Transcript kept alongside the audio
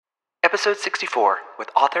Episode 64 with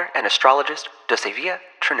author and astrologist Dossé-Via,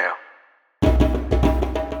 Trenou.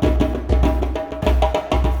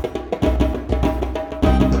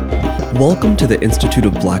 Welcome to the Institute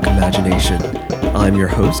of Black Imagination. I'm your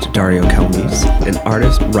host, Dario Calmes, an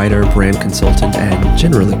artist, writer, brand consultant, and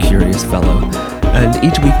generally curious fellow. And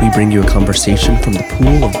each week we bring you a conversation from the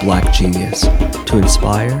pool of Black genius to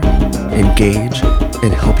inspire, engage,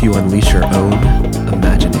 and help you unleash your own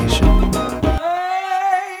imagination.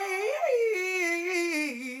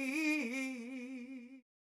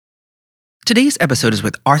 Today's episode is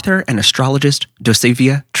with author and astrologist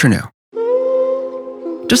Dossé-Via, Trenou.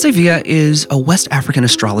 Dossé-Via is a West African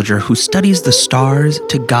astrologer who studies the stars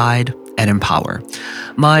to guide and empower.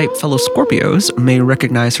 My fellow Scorpios may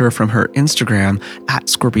recognize her from her Instagram at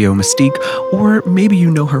Scorpio Mystique, or maybe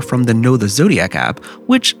you know her from the Know the Zodiac app,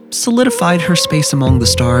 which solidified her space among the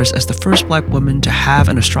stars as the first Black woman to have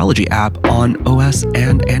an astrology app on OS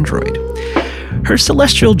and Android. Her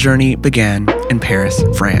celestial journey began in Paris,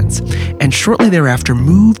 France, and shortly thereafter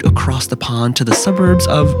moved across the pond to the suburbs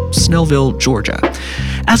of Snellville, Georgia.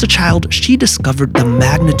 As a child, she discovered the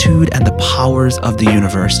magnitude and the powers of the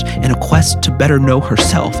universe. In a quest to better know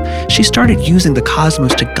herself, she started using the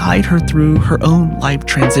cosmos to guide her through her own life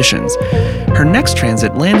transitions. Her next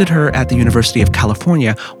transit landed her at the University of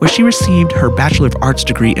California, where she received her Bachelor of Arts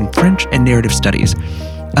degree in French and Narrative Studies.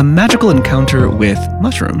 A magical encounter with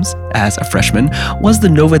mushrooms as a freshman was the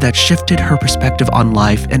nova that shifted her perspective on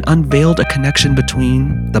life and unveiled a connection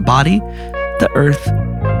between the body, the earth,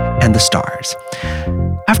 and the stars.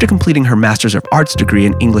 After completing her Master's of Arts degree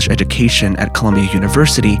in English education at Columbia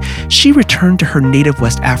University, she returned to her native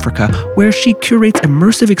West Africa, where she curates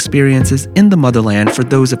immersive experiences in the motherland for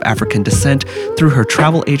those of African descent through her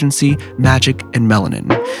travel agency, Magic and Melanin.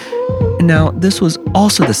 Now, this was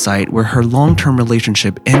also the site where her long-term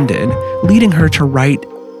relationship ended, leading her to write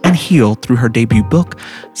and heal through her debut book,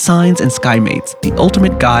 Signs and Skymates, The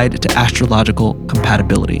Ultimate Guide to Astrological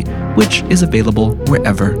Compatibility, which is available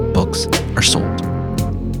wherever books are sold.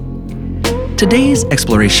 Today's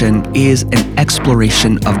exploration is an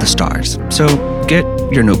exploration of the stars, so get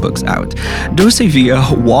your notebooks out.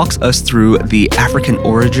 Dossé-Via walks us through the African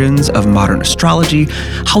origins of modern astrology,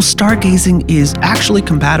 how stargazing is actually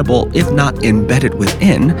compatible, if not embedded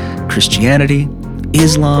within, Christianity,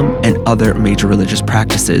 Islam, and other major religious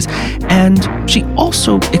practices. And she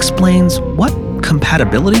also explains what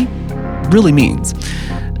compatibility really means.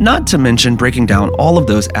 Not to mention breaking down all of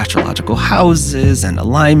those astrological houses and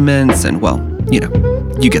alignments and, well,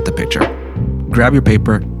 you get the picture. Grab your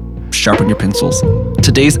paper, sharpen your pencils.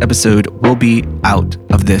 Today's episode will be out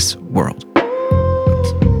of this world.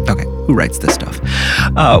 Oops. Okay, who writes this stuff?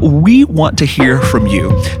 We want to hear from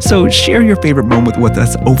you. So share your favorite moment with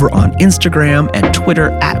us over on Instagram and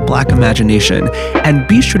Twitter at Black Imagination. And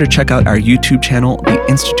be sure to check out our YouTube channel, The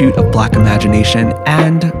Institute of Black Imagination,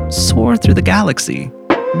 and soar through the galaxy.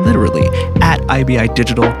 Literally, at IBI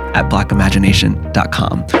Digital at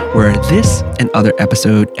blackimagination.com, where this and other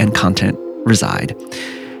episode and content reside.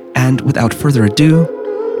 And without further ado,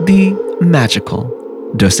 the magical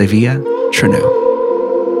Dossé-Via, Trenou.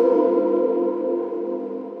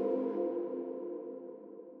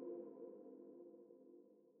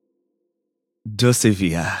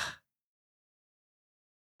 Dossé-Via.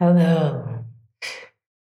 Hello.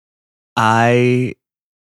 I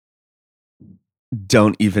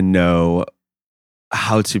don't even know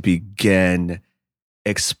how to begin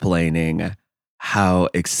explaining how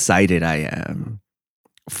excited I am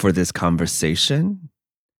for this conversation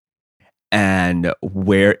and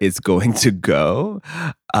where it's going to go.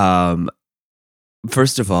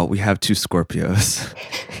 First of all, we have two Scorpios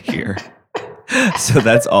here. So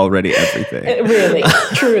that's already everything. Really,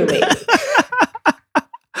 truly.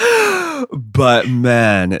 But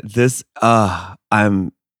man, this,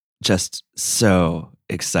 I'm just so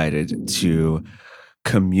excited to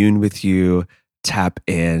commune with you, tap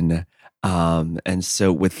in. And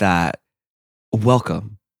so with that,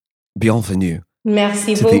 welcome, bienvenue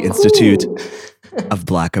Merci to beaucoup. the Institute of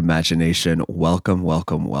Black Imagination. Welcome,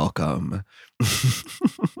 welcome, welcome.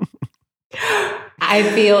 I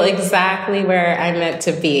feel exactly where I'm meant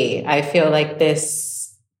to be. I feel like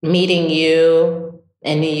this meeting you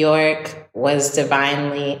in New York was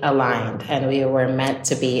divinely aligned, and we were meant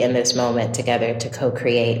to be in this moment together to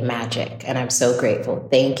co-create magic. And I'm so grateful.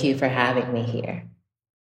 Thank you for having me here.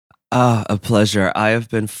 A pleasure. I have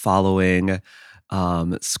been following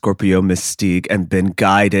Scorpio Mystique and been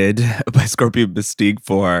guided by Scorpio Mystique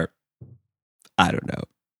for, I don't know,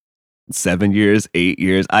 7 years, 8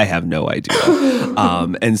 years. I have no idea.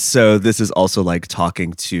 And so this is also like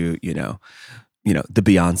talking to, the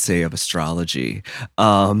Beyonce of astrology.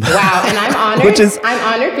 Wow, and I'm honored. Which is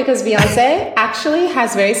I'm honored because Beyonce actually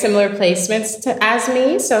has very similar placements as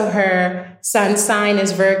me. So her sun sign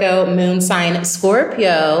is Virgo, moon sign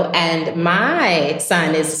Scorpio, and my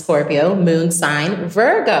sun is Scorpio, moon sign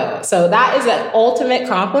Virgo. So that is an ultimate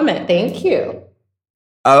compliment. Thank you.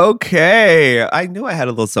 okay. I knew I had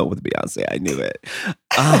a little something with Beyonce. I knew it.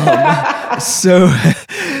 So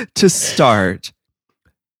to start,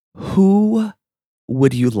 who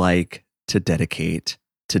would you like to dedicate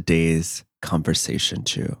today's conversation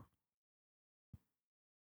to?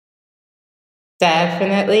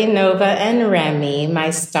 Definitely Nova and Remy, my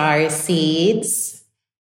star seeds,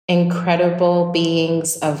 incredible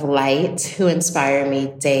beings of light who inspire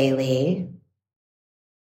me daily.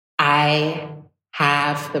 I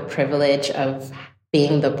have the privilege of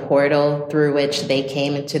being the portal through which they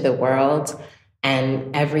came into the world.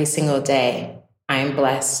 And every single day, I'm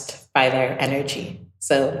blessed by their energy.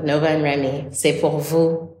 So Nova and Remy, c'est pour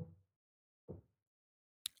vous.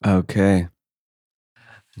 Okay.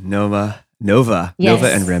 Nova, Yes.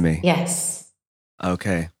 Nova and Remy. Yes.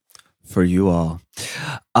 Okay. For you all.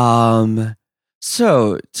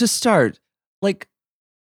 So to start,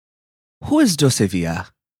 who is Dossé-Via?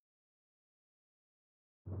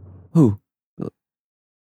 Who?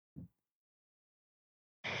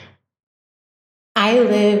 I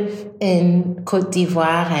live in Côte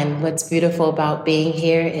d'Ivoire, and what's beautiful about being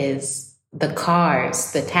here is the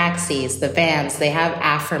cars, the taxis, the vans, they have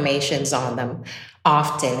affirmations on them.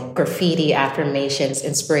 Often graffiti affirmations,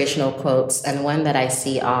 inspirational quotes. And one that I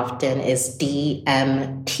see often is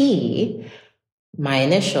DMT, my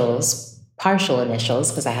initials, partial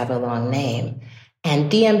initials, because I have a long name.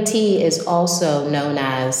 And DMT is also known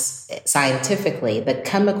as, scientifically, the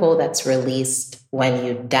chemical that's released when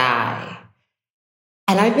you die.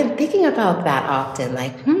 And I've been thinking about that often,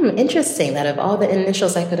 interesting that of all the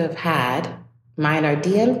initials I could have had, mine are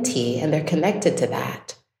DMT and they're connected to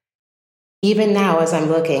that. Even now, as I'm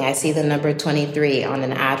looking, I see the number 23 on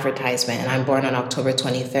an advertisement, and I'm born on October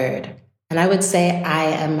 23rd. And I would say I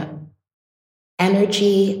am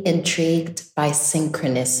energy intrigued by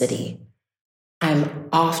synchronicity. I'm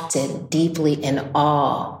often deeply in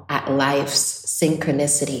awe at life's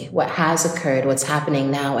synchronicity. What has occurred, what's happening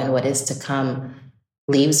now, and what is to come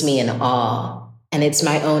leaves me in awe. And it's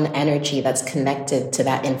my own energy that's connected to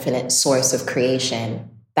that infinite source of creation.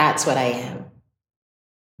 That's what I am.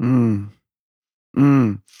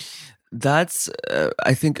 That's,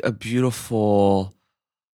 I think, a beautiful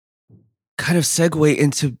kind of segue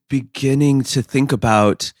into beginning to think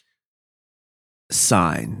about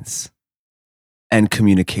signs and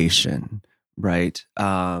communication, right?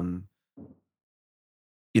 I'm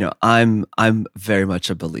very much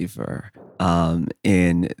a believer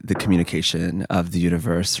in the communication of the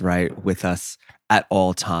universe, right, with us at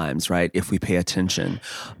all times, right, if we pay attention.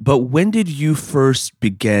 But when did you first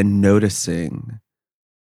begin noticing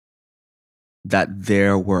that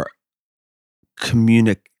there was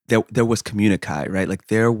communici, right? Like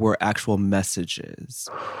there were actual messages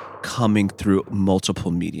coming through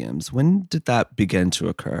multiple mediums. When did that begin to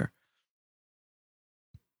occur?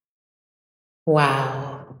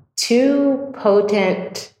 Wow. Two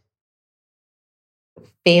potent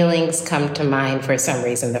feelings come to mind for some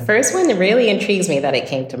reason. The first one really intrigues me that it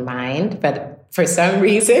came to mind, but for some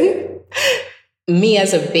reason, me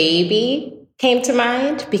as a baby came to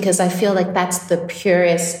mind because I feel like that's the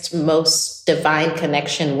purest, most divine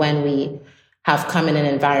connection when we have come in an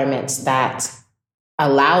environment that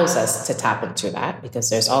allows us to tap into that,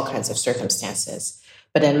 because there's all kinds of circumstances.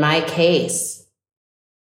 But in my case,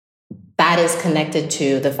 that is connected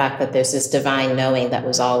to the fact that there's this divine knowing that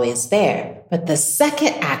was always there. But the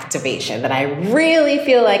second activation that I really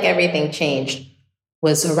feel like everything changed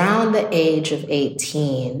was around the age of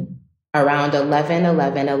 18, around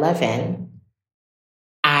 11.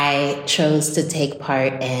 I chose to take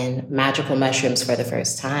part in magical mushrooms for the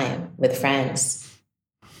first time with friends.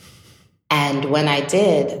 And when I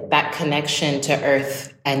did, that connection to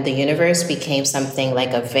earth and the universe became something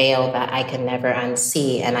like a veil that I can never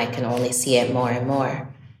unsee, and I can only see it more and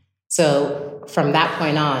more. So from that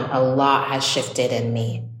point on, a lot has shifted in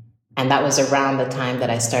me. And that was around the time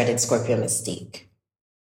that I started Scorpio Mystique.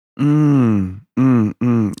 And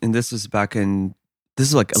this was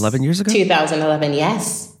like 11 years ago? 2011,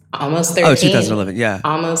 yes. Almost 13. Oh, 2011, yeah.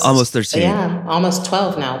 Almost 13. Yeah, almost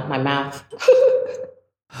 12 now, my math.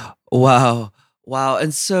 Wow.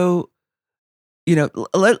 And so,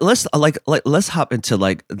 let's hop into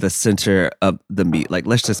like the center of the meat. Like,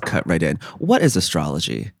 let's just cut right in. What is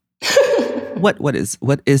astrology? what is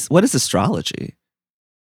astrology?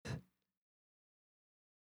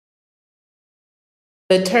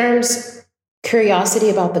 The terms curiosity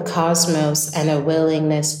about the cosmos and a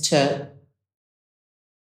willingness to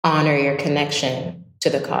honor your connection to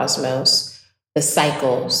the cosmos, the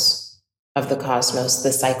cycles of the cosmos,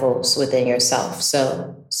 the cycles within yourself.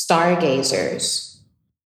 So, stargazers.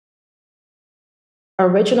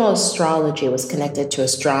 Original astrology was connected to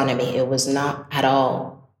astronomy. It was not at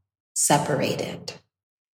all separated.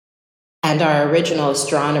 And our original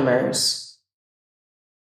astronomers,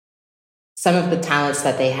 some of the talents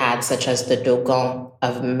that they had, such as the Dogon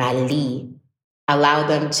of Mali, allowed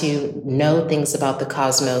them to know things about the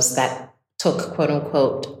cosmos that took, quote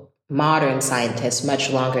unquote, modern scientists much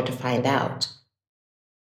longer to find out.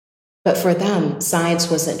 But for them, science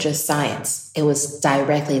wasn't just science. It was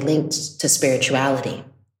directly linked to spirituality.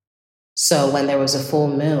 So when there was a full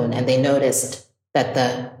moon and they noticed that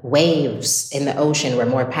the waves in the ocean were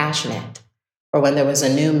more passionate, or when there was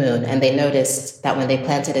a new moon and they noticed that when they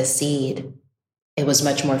planted a seed, it was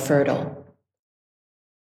much more fertile,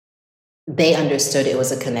 they understood it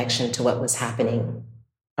was a connection to what was happening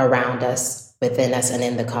around us, within us, and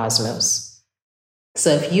in the cosmos.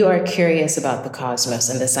 So if you are curious about the cosmos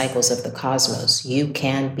and the cycles of the cosmos, you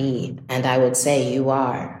can be, and I would say you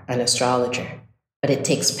are, an astrologer. But it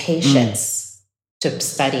takes patience to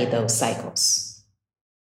study those cycles.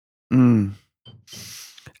 Mm.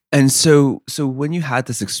 And so when you had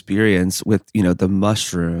this experience with, the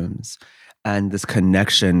mushrooms, and this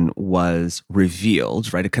connection was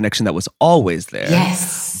revealed, right? A connection that was always there.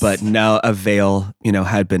 Yes. But now a veil,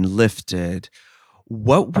 had been lifted.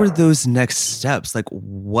 What were those next steps? Like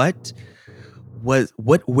where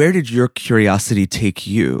did your curiosity take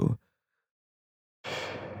you?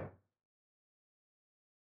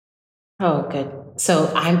 Oh, good.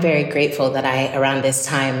 So I'm very grateful that I, around this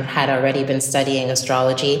time, had already been studying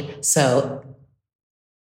astrology. So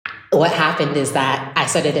what happened is that I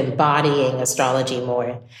started embodying astrology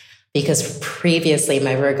more, because previously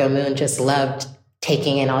my Virgo moon just loved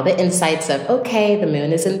taking in all the insights of, okay, the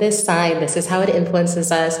moon is in this sign. This is how it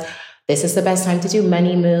influences us. This is the best time to do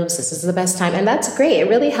money moves. This is the best time. And that's great. It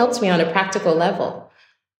really helped me on a practical level.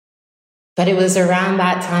 But it was around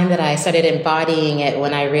that time that I started embodying it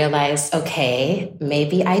when I realized, okay,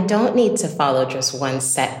 maybe I don't need to follow just one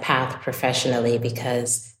set path professionally,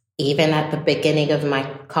 because even at the beginning of my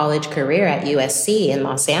college career at USC in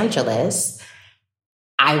Los Angeles,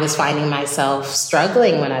 I was finding myself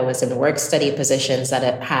struggling when I was in work study positions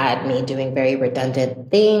that had me doing very redundant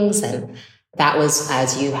things. And that was,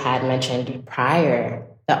 as you had mentioned prior,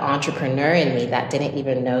 the entrepreneur in me that didn't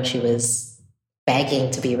even know she was begging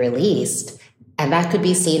to be released. And that could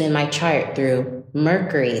be seen in my chart through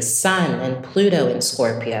Mercury, Sun, and Pluto in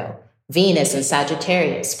Scorpio, Venus and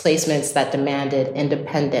Sagittarius, placements that demanded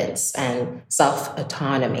independence and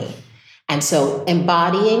self-autonomy. And so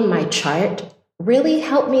embodying my chart really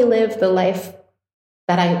helped me live the life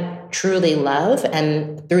that I truly love.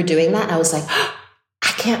 And through doing that, I was like, oh,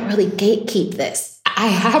 I can't really gatekeep this. I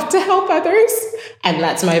have to help others. And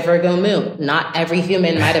that's my Virgo moon. Not every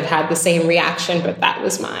human might have had the same reaction, but that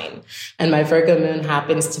was mine. And my Virgo moon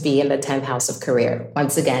happens to be in the 10th house of career.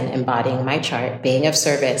 Once again, embodying my chart, being of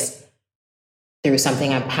service through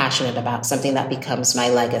something I'm passionate about, something that becomes my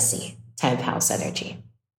legacy, 10th house energy.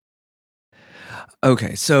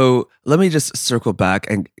 Okay, so let me just circle back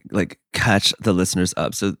and catch the listeners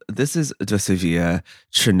up. So this is Dossé-Via,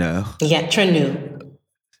 Trenou. Yeah, Trenou.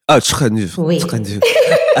 Oh, Trenou. Oui. Trenou.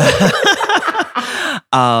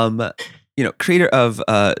 Creator of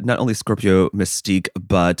not only Scorpio Mystique,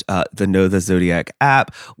 but the Know the Zodiac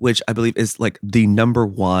app, which I believe is the number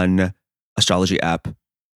one astrology app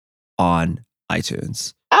on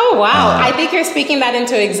iTunes. Oh, wow. I think you're speaking that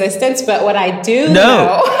into existence, but what I do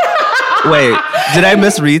know... Wait, did I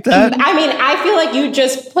misread that? I mean, I feel like you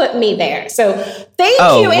just put me there. So thank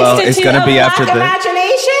you, well, Institute it's gonna of be Black after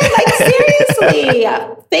Imagination. Seriously.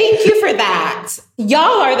 Thank you for that.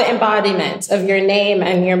 Y'all are the embodiment of your name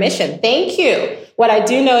and your mission. Thank you. What I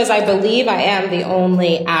do know is I believe I am the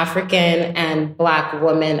only African and Black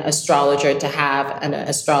woman astrologer to have an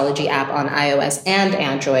astrology app on iOS and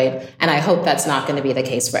Android. And I hope that's not going to be the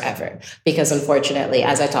case forever. Because unfortunately,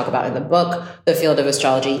 as I talk about in the book, the field of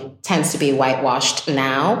astrology tends to be whitewashed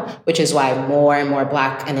now, which is why more and more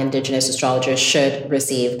Black and Indigenous astrologers should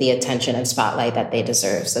receive the attention and spotlight that they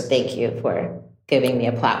deserve. So thank you for giving me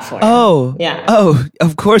a platform. Oh, yeah. Oh,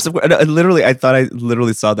 of course. I thought I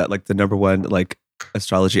literally saw that the number one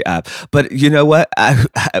astrology app. But you know what? I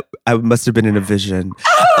must have been in a vision.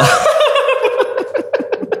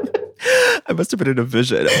 I must have been in a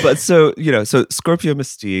vision. But so Scorpio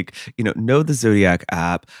Mystique, Know the Zodiac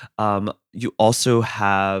app. You also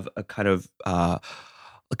have a kind of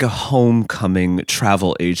like a homecoming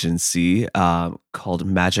travel agency called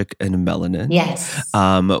Magic and Melanin. Yes.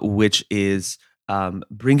 Which is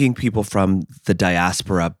bringing people from the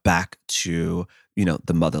diaspora back to,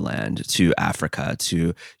 the motherland, to Africa,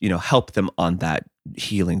 to, help them on that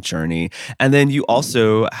healing journey. And then you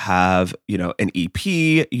also have, an EP,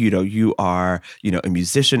 you are, a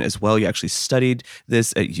musician as well. You actually studied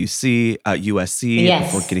this at USC Yes.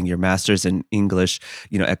 before getting your master's in English,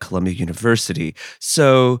 at Columbia University.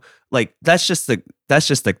 So like, that's just like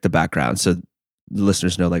the background. So the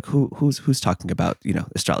listeners know like who's talking about,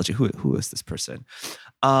 astrology, who is this person.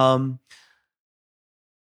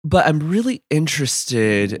 But I'm really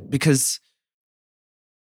interested because,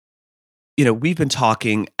 we've been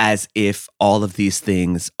talking as if all of these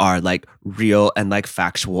things are like real and like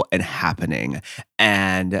factual and happening.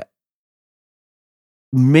 And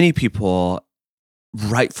many people,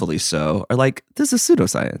 rightfully so, are like, this is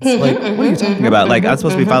pseudoscience. Like, what are you talking about? Like, I'm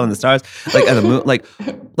supposed to be following the stars, like at the moon.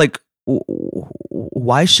 Like,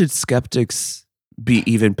 why should skeptics be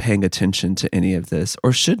even paying attention to any of this,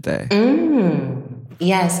 or should they?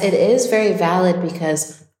 Yes, it is very valid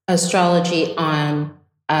because astrology on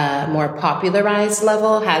a more popularized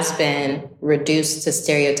level has been reduced to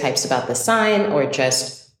stereotypes about the sign or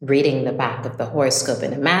just reading the back of the horoscope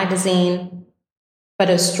in a magazine. But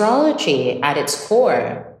astrology at its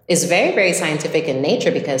core is very, very scientific in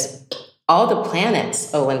nature because all the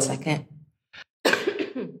planets, one second.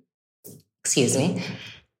 Excuse me.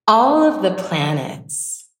 All of the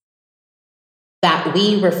planets that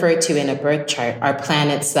we refer to in a birth chart are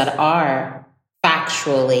planets that are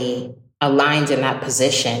factually aligned in that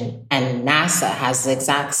position, and NASA has the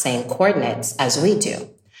exact same coordinates as we do.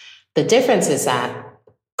 The difference is that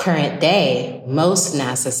current day, most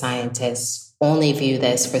NASA scientists only view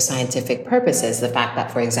this for scientific purposes. The fact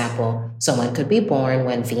that, for example, someone could be born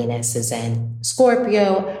when Venus is in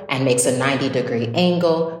Scorpio and makes a 90-degree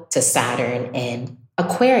angle to Saturn in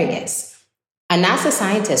Aquarius. A NASA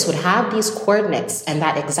scientist would have these coordinates and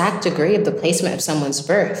that exact degree of the placement of someone's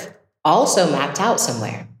birth also mapped out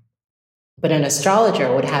somewhere. But an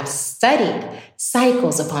astrologer would have studied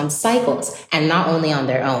cycles upon cycles, and not only on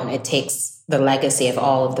their own. It takes the legacy of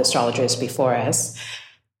all of the astrologers before us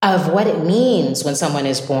of what it means when someone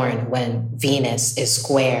is born when Venus is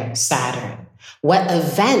square Saturn. What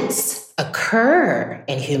events occur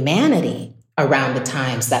in humanity around the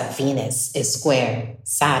times that Venus is square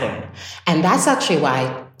Saturn. And that's actually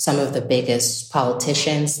why some of the biggest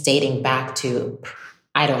politicians dating back to,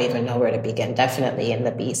 I don't even know where to begin, definitely in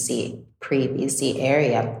the BC, pre-BC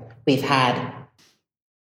area, we've had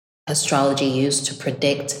astrology used to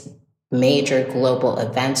predict major global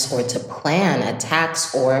events or to plan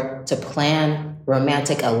attacks or to plan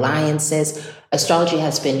romantic alliances. Astrology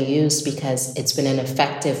has been used because it's been an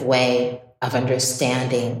effective way of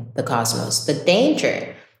understanding the cosmos. The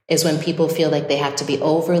danger is when people feel like they have to be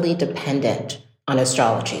overly dependent on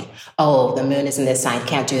astrology. Oh, the moon is in this sign,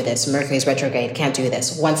 can't do this. Mercury's retrograde, can't do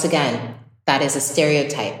this. Once again, that is a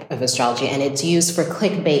stereotype of astrology, and it's used for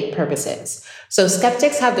clickbait purposes. So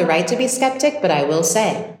skeptics have the right to be skeptic, but I will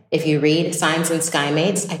say, if you read Signs and Sky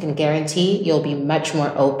Mates, I can guarantee you'll be much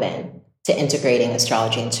more open to integrating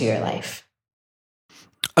astrology into your life.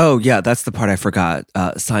 Oh, yeah, that's the part I forgot.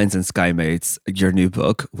 Signs and Sky Mates, your new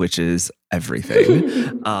book, which is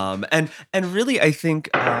everything. And really, I think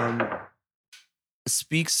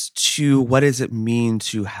speaks to what does it mean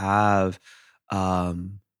to have,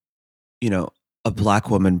 a Black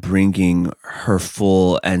woman bringing her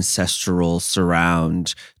full ancestral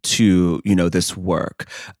surround to, this work.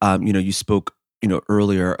 You spoke,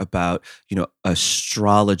 earlier about,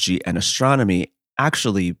 astrology and astronomy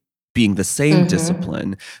actually being the same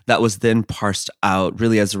discipline that was then parsed out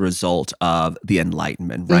really as a result of the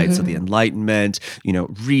Enlightenment, right? So the Enlightenment,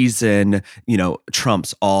 reason,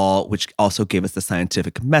 trumps all, which also gave us the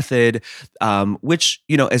scientific method, which,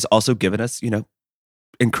 has also given us,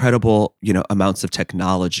 incredible, amounts of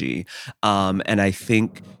technology. And I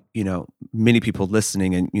think, many people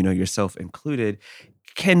listening and, yourself included,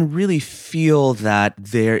 can really feel that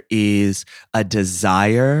there is a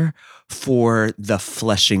desire for the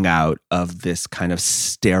fleshing out of this kind of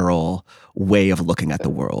sterile way of looking at the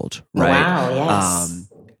world, right? Wow,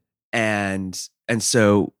 yes. And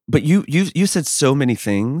so, but you said so many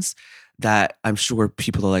things that I'm sure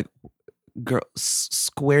people are like, girl,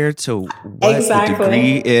 square to what? Exactly. The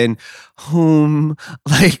degree in whom,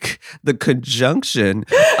 like the conjunction.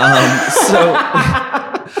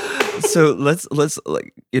 So let's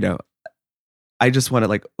like, I just want to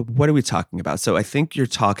like, what are we talking about? So I think you're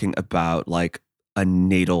talking about like a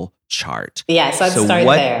natal chart. Yes, let's start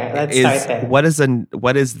there. What is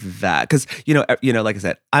that? Because like I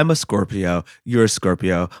said, I'm a Scorpio. You're a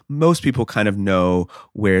Scorpio. Most people kind of know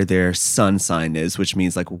where their sun sign is, which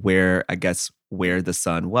means like where the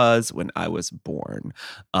sun was when I was born,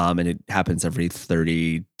 and it happens every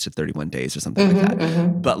 30 to 31 days or something like that.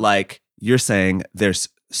 Mm-hmm. But like you're saying, there's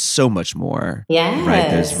so much more. Yes. Right.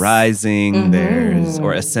 There's rising, there's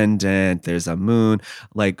or ascendant, there's a moon.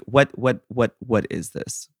 Like what is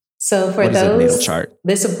this? So for those,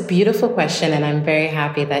 this is a beautiful question, and I'm very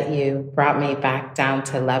happy that you brought me back down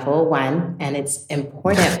to level 1, and it's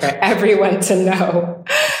important for everyone to know.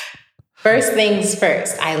 First things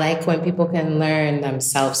first, I like when people can learn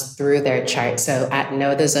themselves through their chart. So at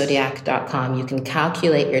knowthezodiac.com, you can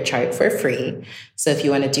calculate your chart for free. So if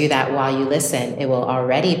you want to do that while you listen, it will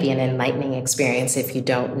already be an enlightening experience if you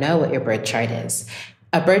don't know what your birth chart is.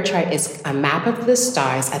 A birth chart is a map of the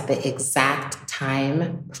stars at the exact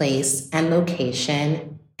time, place, and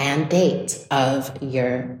location and date of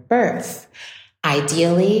your birth.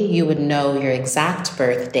 Ideally, you would know your exact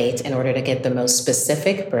birth date in order to get the most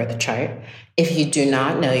specific birth chart. If you do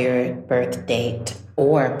not know your birth date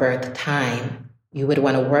or birth time, you would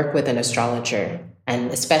want to work with an astrologer.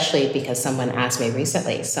 And especially because someone asked me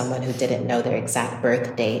recently, someone who didn't know their exact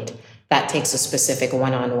birth date, that takes a specific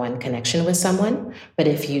one-on-one connection with someone. But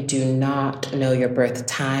if you do not know your birth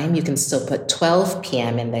time, you can still put 12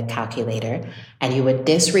 p.m. in the calculator, and you would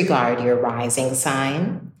disregard your rising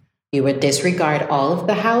sign. You would disregard all of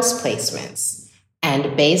the house placements.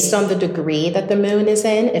 And based on the degree that the moon is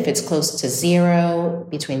in, if it's close to 0,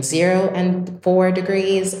 between 0 and 4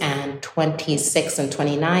 degrees, and 26 and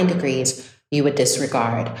 29 degrees, you would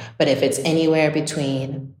disregard. But if it's anywhere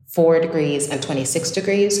between 4 degrees and 26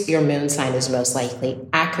 degrees, your moon sign is most likely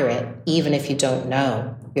accurate, even if you don't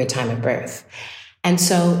know your time of birth. And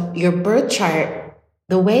so your birth chart,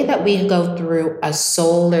 the way that we go through a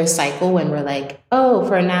solar cycle when we're like, oh,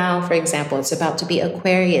 for now, for example, it's about to be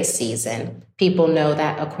Aquarius season. People know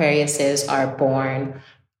that Aquariuses are born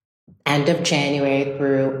end of January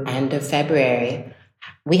through end of February.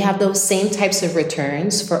 We have those same types of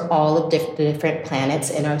returns for all of the different planets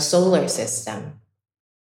in our solar system.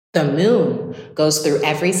 The moon goes through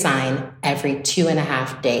every sign every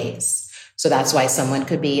 2.5 days. So that's why someone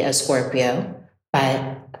could be a Scorpio,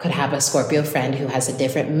 but could have a Scorpio friend who has a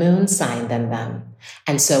different moon sign than them.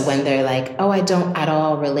 And so when they're like, oh, I don't at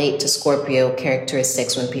all relate to Scorpio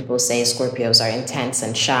characteristics when people say Scorpios are intense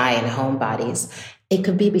and shy and homebodies, it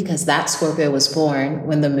could be because that Scorpio was born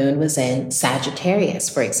when the moon was in Sagittarius,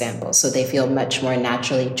 for example. So they feel much more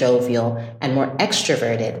naturally jovial and more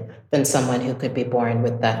extroverted than someone who could be born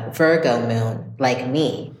with the Virgo moon, like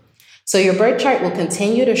me. So your birth chart will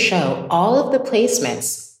continue to show all of the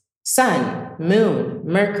placements: Sun, Moon,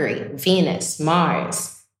 Mercury, Venus,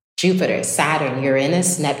 Mars, Jupiter, Saturn,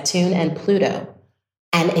 Uranus, Neptune, and Pluto.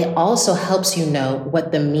 And it also helps you know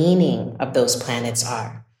what the meaning of those planets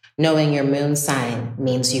are. Knowing your moon sign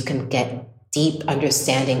means you can get deep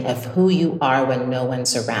understanding of who you are when no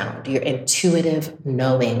one's around, your intuitive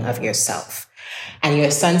knowing of yourself. And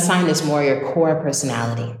your sun sign is more your core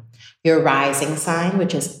personality. Your rising sign,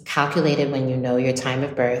 which is calculated when you know your time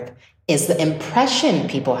of birth, is the impression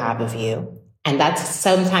people have of you. And that's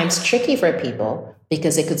sometimes tricky for people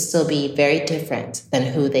because it could still be very different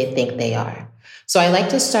than who they think they are. So I like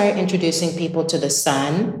to start introducing people to the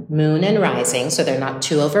sun, moon, and rising so they're not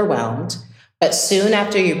too overwhelmed. But soon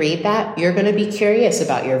after you read that, you're going to be curious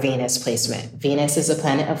about your Venus placement. Venus is a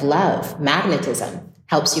planet of love, magnetism,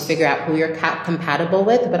 helps you figure out who you're compatible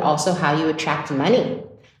with, but also how you attract money.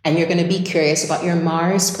 And you're going to be curious about your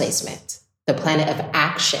Mars placement, the planet of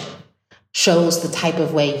action. Shows the type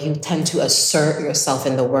of way you tend to assert yourself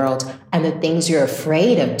in the world and the things you're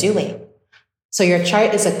afraid of doing. So your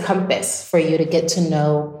chart is a compass for you to get to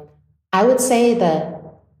know, I would say, the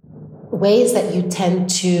ways that you tend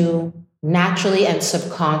to naturally and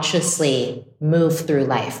subconsciously move through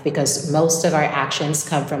life, because most of our actions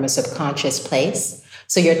come from a subconscious place.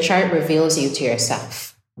 So your chart reveals you to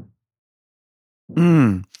yourself.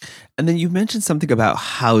 And then you mentioned something about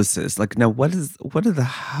houses. Like, now, what are the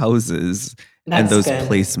houses and those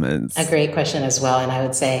placements? A great question as well. And I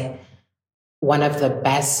would say one of the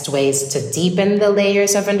best ways to deepen the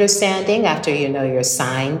layers of understanding after you know your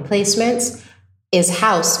sign placements is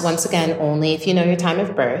house. Once again, only if you know your time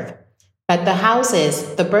of birth. But the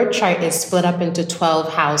houses, the birth chart is split up into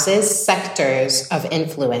 12 houses, sectors of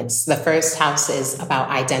influence. The first house is about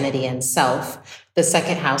identity and self. The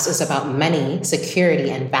second house is about money,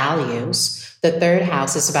 security, and values. The third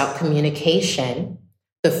house is about communication.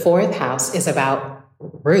 The fourth house is about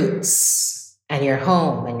roots and your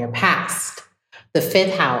home and your past. The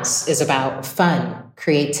fifth house is about fun,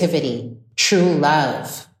 creativity, true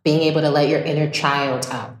love, being able to let your inner child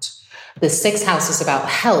out. The sixth house is about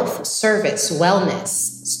health, service, wellness,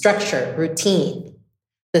 structure, routine.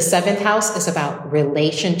 The seventh house is about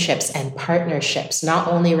relationships and partnerships, not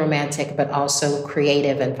only romantic, but also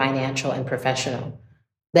creative and financial and professional.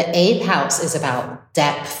 The eighth house is about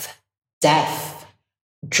depth,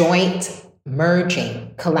 joint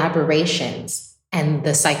merging, collaborations, and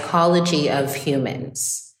the psychology of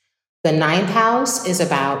humans. The ninth house is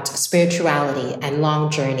about spirituality and long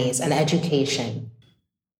journeys and education.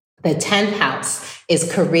 The 10th house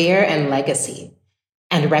is career and legacy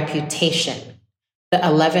and reputation. The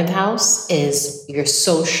 11th house is your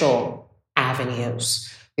social avenues,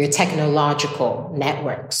 your technological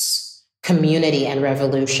networks, community and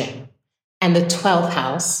revolution. And the 12th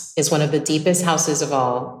house is one of the deepest houses of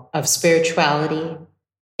all, of spirituality.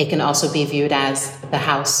 It can also be viewed as the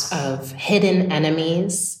house of hidden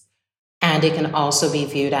enemies, and it can also be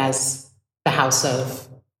viewed as the house of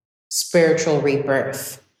spiritual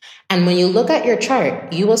rebirth. And when you look at your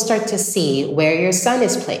chart, you will start to see where your sun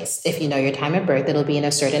is placed. If you know your time of birth, it'll be in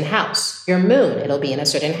a certain house. Your moon, it'll be in a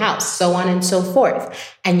certain house, so on and so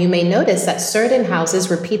forth. And you may notice that certain houses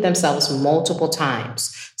repeat themselves multiple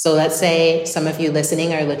times. So let's say some of you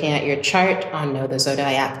listening are looking at your chart on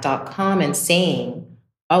knowthezodiac.com and saying,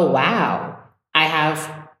 oh, wow, I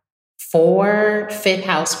have 4 fifth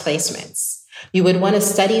house placements. You would want to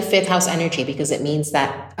study fifth house energy because it means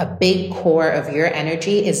that a big core of your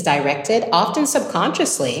energy is directed, often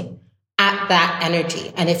subconsciously, at that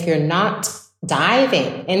energy. And if you're not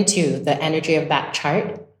diving into the energy of that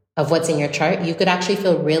chart, of what's in your chart, you could actually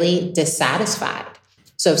feel really dissatisfied.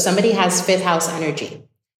 So if somebody has fifth house energy,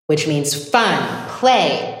 which means fun,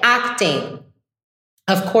 play, acting,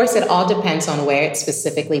 of course, it all depends on where it's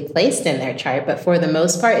specifically placed in their chart. But for the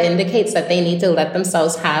most part, it indicates that they need to let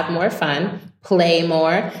themselves have more fun, play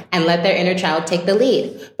more, and let their inner child take the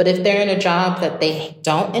lead. But if they're in a job that they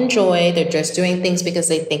don't enjoy, they're just doing things because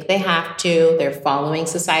they think they have to, they're following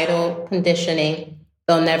societal conditioning,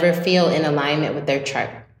 they'll never feel in alignment with their chart.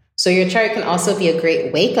 So your chart can also be a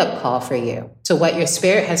great wake-up call for you to what your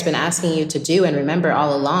spirit has been asking you to do and remember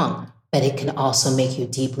all along. But it can also make you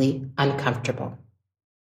deeply uncomfortable.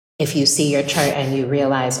 If you see your chart and you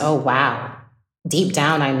realize, oh, wow, deep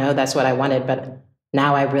down, I know that's what I wanted, but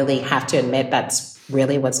now I really have to admit that's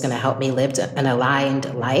really what's going to help me live an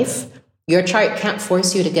aligned life. Your chart can't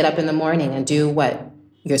force you to get up in the morning and do what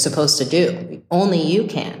you're supposed to do. Only you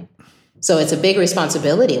can. So it's a big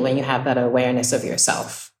responsibility when you have that awareness of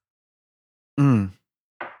yourself.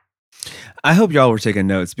 I hope y'all were taking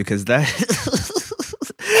notes because that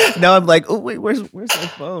now I'm like, oh wait, where's my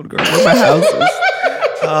phone, girl? Where my house is?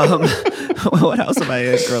 What house am I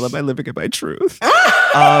in, girl? Am I living in my truth?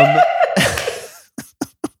 I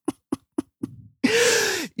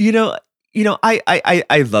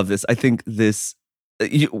love this. I think this.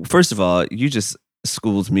 First of all, you just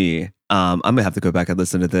schooled me. I'm gonna have to go back and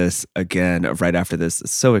listen to this again right after this.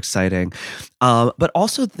 It's so exciting. But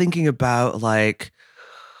also thinking about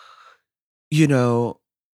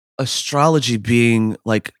astrology being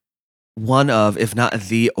like one of, if not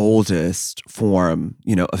the oldest form,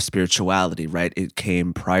 of spirituality, right? It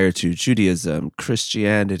came prior to Judaism,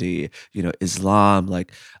 Christianity, Islam,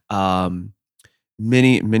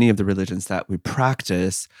 many of the religions that we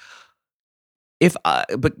practice.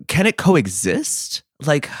 But can it coexist?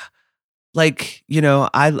 I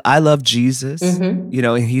love Jesus, and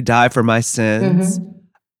he died for my sins. Mm-hmm.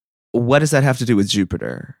 What does that have to do with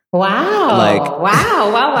Jupiter? Wow.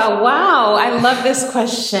 Wow. I love this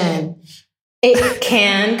question. It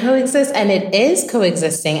can coexist and it is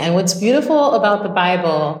coexisting. And what's beautiful about the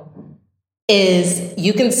Bible is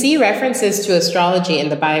you can see references to astrology in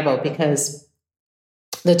the Bible because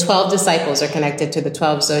the 12 disciples are connected to the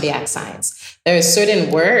 12 zodiac signs. There are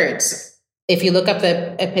certain words. If you look up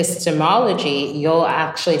the epistemology, you'll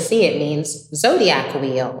actually see it means zodiac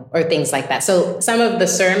wheel or things like that. So some of the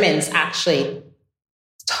sermons actually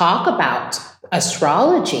talk about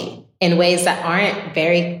astrology in ways that aren't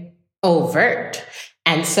very overt.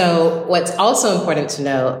 And so what's also important to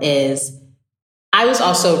know is I was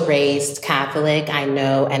also raised Catholic. I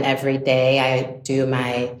know, and every day I do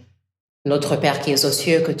my Notre Père qui es aux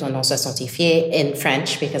cieux, que ton nom soit sanctifié in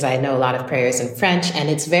French, because I know a lot of prayers in French,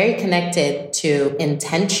 and it's very connected to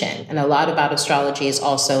intention. And a lot about astrology is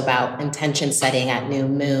also about intention setting at new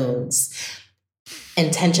moons,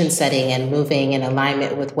 intention setting and moving in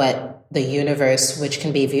alignment with what the universe, which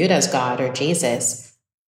can be viewed as God or Jesus,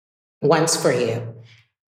 wants for you.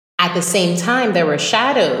 At the same time, there were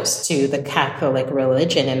shadows to the Catholic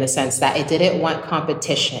religion in the sense that it didn't want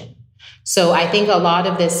competition. So I think a lot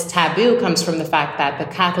of this taboo comes from the fact that the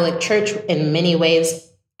Catholic Church in many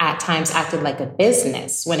ways at times acted like a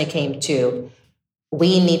business when it came to,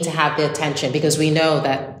 we need to have the attention because we know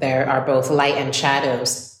that there are both light and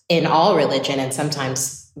shadows in all religion. And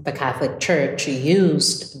sometimes the Catholic Church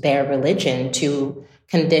used their religion to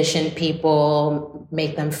condition people,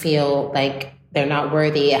 make them feel like they're not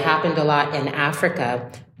worthy. It happened a lot in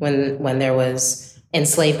Africa when there was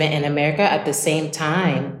enslavement in America. At the same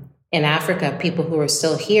time, in Africa, people who were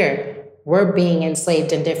still here were being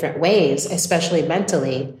enslaved in different ways, especially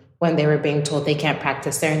mentally, when they were being told they can't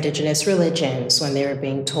practice their indigenous religions, when they were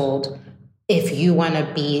being told, if you want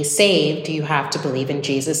to be saved, you have to believe in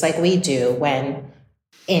Jesus like we do. When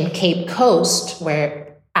in Cape Coast,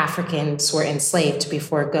 where Africans were enslaved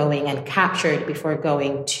before going and captured before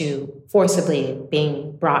going to forcibly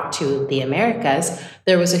being brought to the Americas,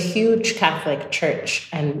 there was a huge Catholic church,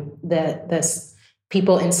 and the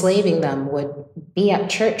people enslaving them would be at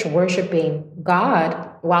church worshiping God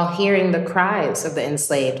while hearing the cries of the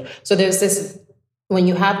enslaved. So there's this, when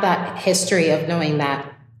you have that history of knowing that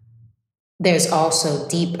there's also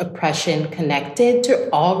deep oppression connected to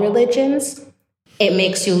all religions, it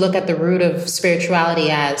makes you look at the root of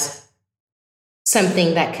spirituality as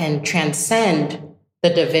something that can transcend the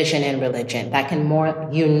division in religion, that can more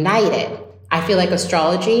unite it. I feel like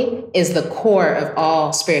astrology is the core of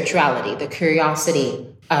all spirituality, the curiosity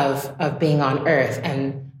of being on earth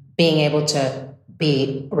and being able to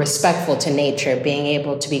be respectful to nature, being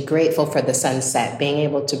able to be grateful for the sunset, being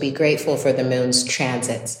able to be grateful for the moon's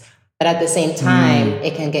transits. But at the same time,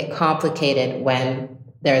 it can get complicated when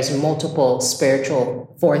there's multiple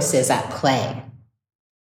spiritual forces at play.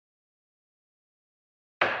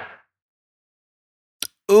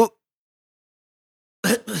 Oh.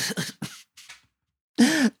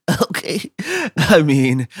 Okay. I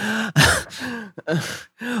mean,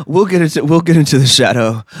 we'll get into the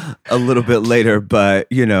shadow a little bit later, but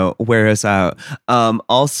wear us out.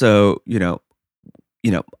 Also,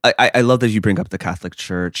 I love that you bring up the Catholic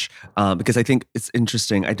Church because I think it's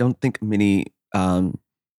interesting. I don't think many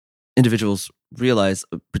individuals realize,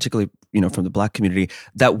 particularly from the Black community,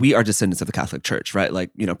 that we are descendants of the Catholic Church, right? Like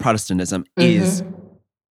Protestantism is.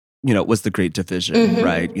 Was the Great Division,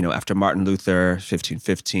 right? After Martin Luther,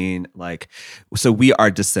 1515, so we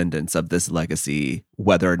are descendants of this legacy,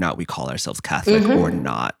 whether or not we call ourselves Catholic or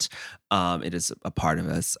not. It is a part of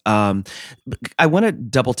us. I want to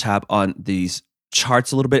double tap on these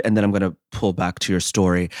charts a little bit, and then I'm going to pull back to your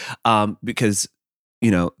story because,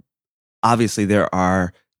 obviously there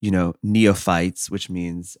are, neophytes, which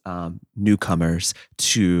means newcomers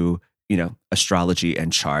to astrology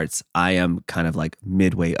and charts. I am kind of like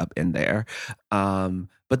midway up in there.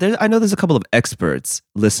 But I know there's a couple of experts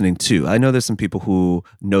listening too. I know there's some people who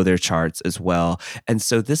know their charts as well. And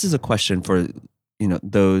so this is a question for,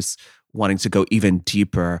 those wanting to go even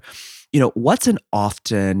deeper. What's an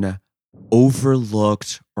often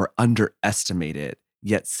overlooked or underestimated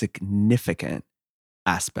yet significant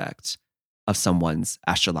aspect of someone's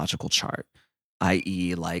astrological chart,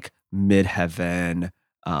 i.e. like midheaven,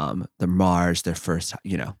 the Mars, their first,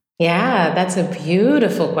 Yeah, that's a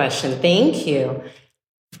beautiful question. Thank you.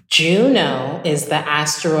 Juno is the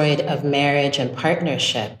asteroid of marriage and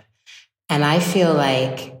partnership. And I feel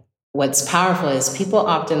like what's powerful is people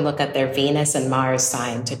often look at their Venus and Mars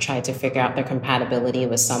sign to try to figure out their compatibility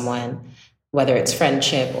with someone, whether it's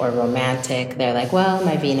friendship or romantic. They're like, well,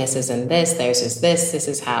 my Venus is in this, theirs is this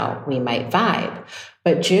is how we might vibe.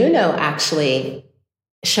 But Juno actually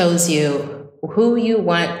shows you who you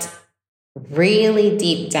want really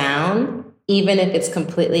deep down, even if it's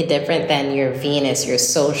completely different than your Venus, your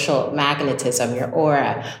social magnetism, your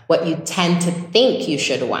aura, what you tend to think you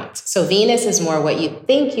should want. So Venus is more what you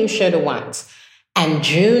think you should want. And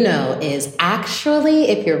Juno is actually,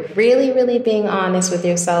 if you're really, really being honest with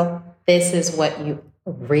yourself, this is what you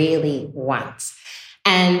really want.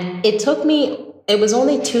 And it was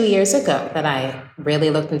only 2 years ago that I really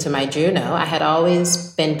looked into my Juno. I had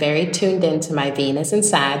always been very tuned into my Venus and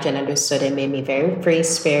Sag and understood it made me very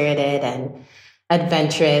free-spirited and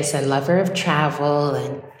adventurous and lover of travel.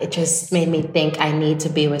 And it just made me think I need to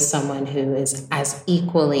be with someone who is as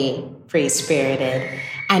equally free-spirited.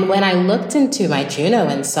 And when I looked into my Juno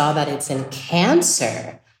and saw that it's in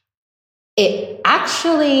Cancer, it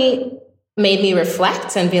actually made me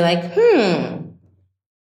reflect and be like,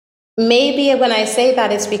 maybe when I say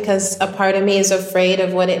that, it's because a part of me is afraid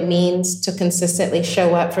of what it means to consistently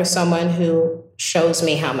show up for someone who shows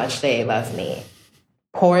me how much they love me,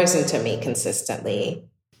 pours into me consistently,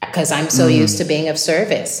 because I'm so used to being of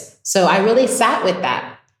service. So I really sat with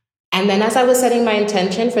that. And then as I was setting my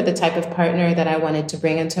intention for the type of partner that I wanted to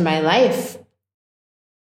bring into my life,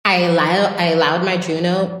 I allowed my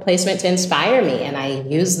Juno placement to inspire me. And I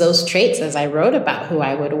used those traits as I wrote about who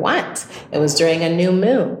I would want. It was during a new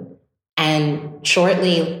moon. And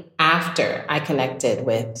shortly after, I connected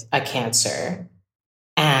with a Cancer.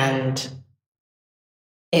 And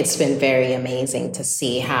it's been very amazing to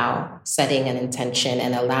see how setting an intention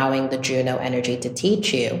and allowing the Juno energy to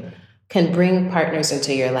teach you can bring partners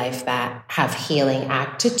into your life that have healing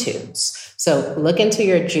attitudes. So look into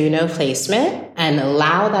your Juno placement and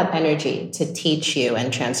allow that energy to teach you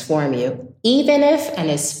and transform you, even if, and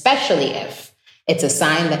especially if, it's a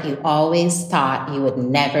sign that you always thought you would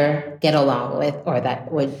never get along with, or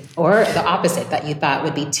the opposite, that you thought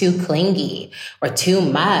would be too clingy or too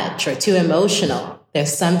much or too emotional.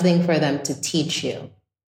 There's something for them to teach you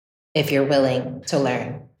if you're willing to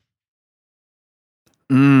learn.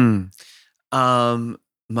 Mine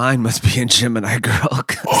must be a Gemini girl.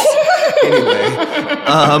 Anyway,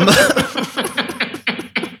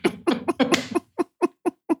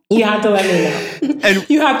 you have to let me know. And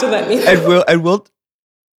you have to let me know.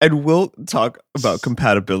 And we'll talk about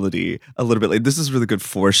compatibility a little bit later. This is really good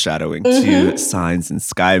foreshadowing to signs and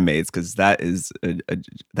sky mates, because that is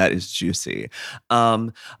juicy.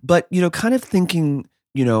 But kind of thinking,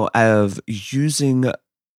 of using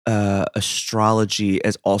astrology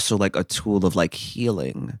as also like a tool of like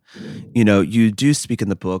healing. You do speak in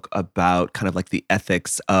the book about kind of like the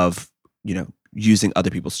ethics of using other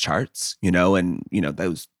people's charts, and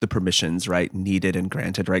those the permissions, right, needed and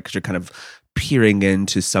granted, right, because you're kind of peering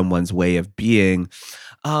into someone's way of being.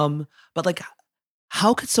 But like,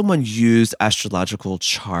 how could someone use astrological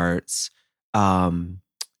charts,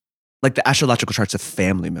 like the astrological charts of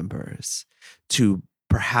family members, to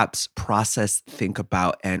perhaps process, think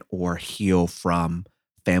about, and or heal from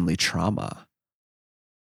family trauma?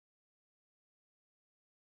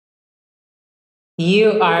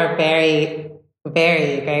 You are very,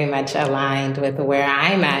 very, very much aligned with where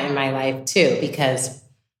I'm at in my life too, because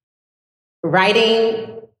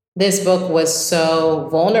writing this book was so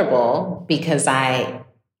vulnerable because I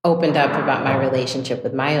opened up about my relationship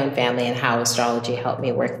with my own family and how astrology helped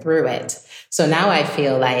me work through it. So now I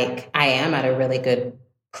feel like I am at a really good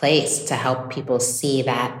place to help people see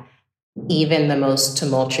that even the most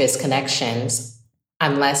tumultuous connections,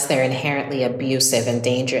 unless they're inherently abusive and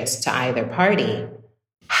dangerous to either party,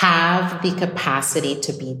 have the capacity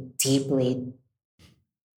to be deeply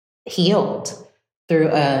healed through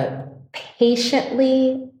a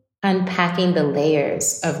patiently unpacking the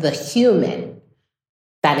layers of the human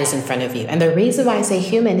that is in front of you. And the reason why I say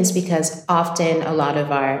human is because often a lot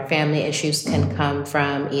of our family issues can come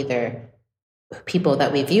from either people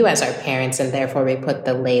that we view as our parents, and therefore we put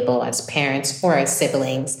the label as parents, or as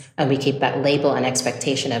siblings, and we keep that label and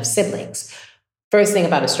expectation of siblings. First thing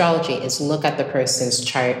about astrology is look at the person's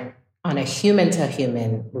chart on a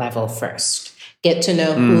human-to-human level first. Get to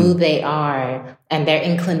know who they are and their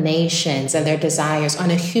inclinations and their desires on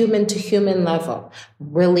a human-to-human level.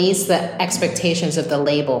 Release the expectations of the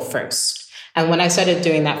label first. And when I started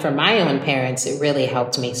doing that for my own parents, it really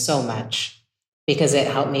helped me so much, because it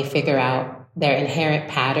helped me figure out their inherent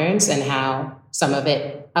patterns and how some of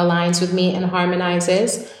it aligns with me and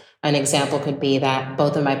harmonizes. An example could be that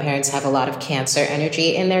both of my parents have a lot of Cancer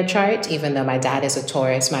energy in their chart. Even though my dad is a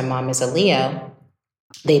Taurus, my mom is a Leo,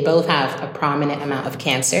 they both have a prominent amount of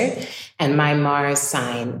Cancer. And my Mars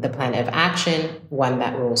sign, the planet of action, one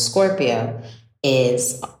that rules Scorpio,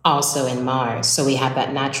 is also in Mars. So we have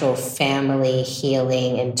that natural family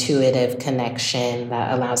healing, intuitive connection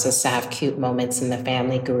that allows us to have cute moments in the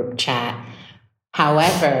family group chat.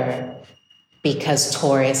 However, because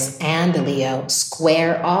Taurus and Leo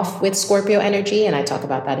square off with Scorpio energy, and I talk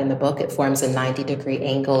about that in the book, it forms a 90-degree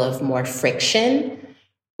angle of more friction.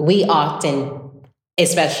 We often,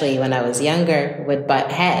 especially when I was younger, would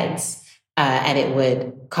butt heads, and it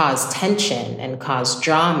would cause tension and cause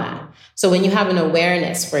drama. So when you have an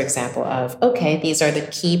awareness, for example, of, okay, these are the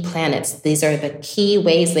key planets, these are the key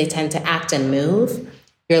ways they tend to act and move,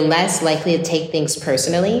 you're less likely to take things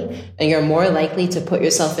personally, and you're more likely to put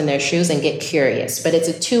yourself in their shoes and get curious. But it's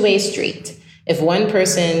a two-way street. If one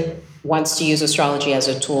person wants to use astrology as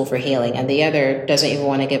a tool for healing and the other doesn't even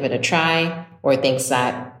want to give it a try, or thinks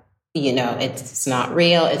that, it's not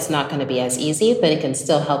real, it's not going to be as easy, but it can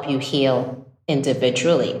still help you heal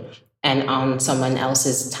individually and on someone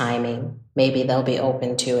else's timing. Maybe they'll be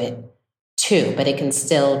open to it too, but it can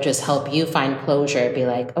still just help you find closure. Be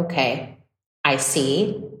like, okay, I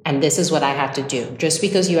see, and this is what I have to do. Just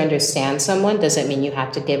because you understand someone doesn't mean you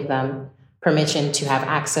have to give them permission to have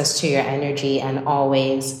access to your energy and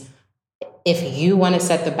always if you want to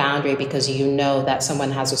set the boundary because you know that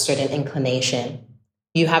someone has a certain inclination,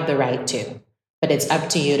 you have the right to. But it's up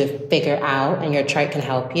to you to figure out, and your chart can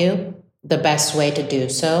help you, the best way to do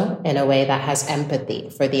so in a way that has empathy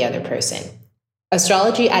for the other person.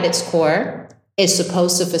 Astrology at its core is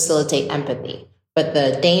supposed to facilitate empathy, but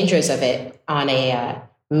the dangers of it on a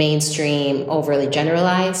mainstream, overly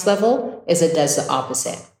generalized level is it does the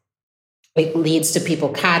opposite. It leads to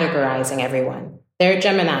people categorizing everyone. They're a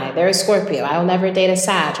Gemini, they're a Scorpio, I'll never date a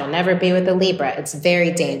Sag, I'll never be with a Libra. It's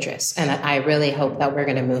very dangerous. And I really hope that we're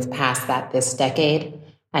going to move past that this decade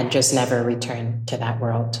and just never return to that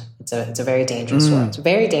world. It's a very dangerous world. It's a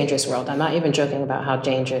very dangerous world. I'm not even joking about how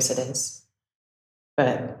dangerous it is.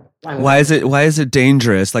 But why is it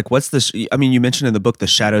dangerous? Like, what's the? I mean, you mentioned in the book the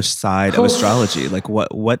shadow side of astrology. Like,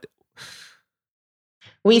 what?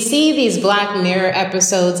 We see these Black Mirror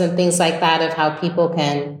episodes and things like that of how people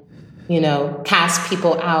can, cast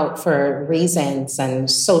people out for reasons and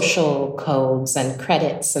social codes and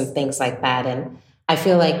credits and things like that. And I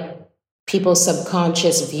feel like people's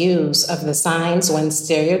subconscious views of the signs, when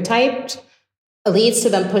stereotyped, leads to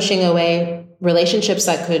them pushing away relationships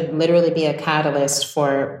that could literally be a catalyst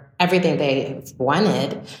for everything they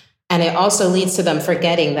wanted. And it also leads to them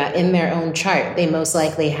forgetting that in their own chart, they most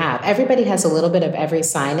likely have. Everybody has a little bit of every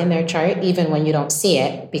sign in their chart, even when you don't see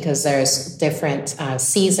it, because there's different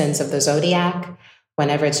seasons of the zodiac.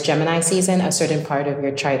 Whenever it's Gemini season, a certain part of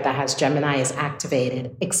your chart that has Gemini is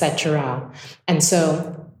activated, etc. And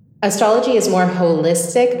so astrology is more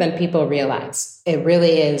holistic than people realize. It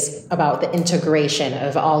really is about the integration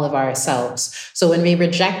of all of ourselves. So when we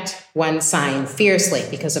reject one sign fiercely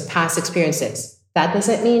because of past experiences, that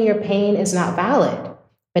doesn't mean your pain is not valid,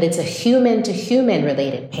 but it's a human to human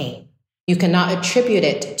related pain. You cannot attribute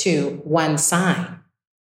it to one sign.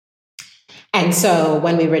 And so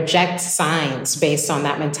when we reject signs based on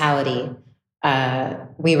that mentality,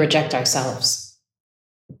 we reject ourselves.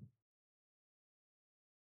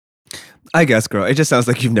 I guess, girl, it just sounds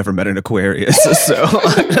like you've never met an Aquarius. So,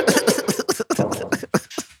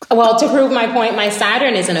 well, to prove my point, my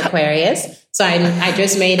Saturn is an Aquarius. So I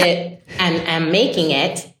just made it and am making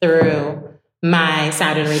it through my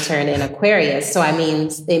Saturn return in Aquarius. So it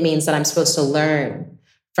means that I'm supposed to learn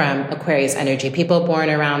from Aquarius energy. People born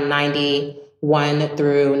around 91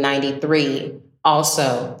 through 93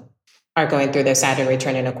 also are going through their Saturn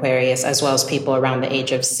return in Aquarius, as well as people around the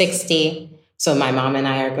age of 60. So my mom and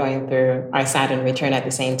I are going through our Saturn return at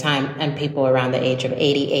the same time, and people around the age of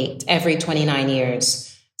 88. Every 29 years,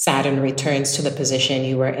 Saturn returns to the position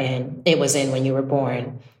it was in when you were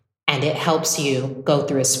born. And it helps you go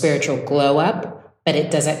through a spiritual glow up, but it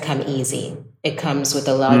doesn't come easy. It comes with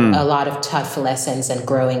a lot of tough lessons and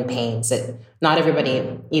growing pains. Not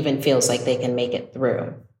everybody even feels like they can make it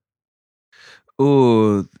through.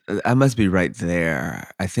 ooh, I must be right there.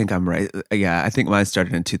 I think I'm right. Yeah, I think mine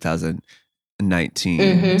started in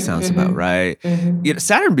 2019. Sounds about right.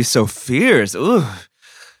 Saturn be so fierce. Ooh,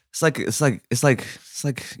 it's like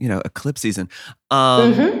eclipse season.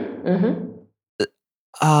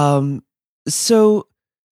 So,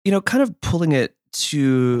 kind of pulling it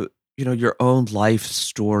to, your own life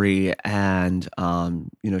story and,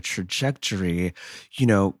 trajectory,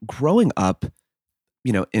 growing up,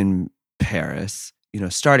 in Paris,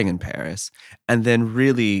 starting in Paris, and then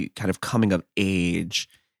really kind of coming of age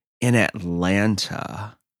in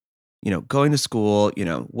Atlanta, going to school,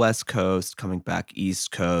 West Coast, coming back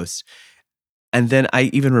East Coast. And then I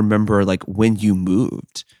even remember like when you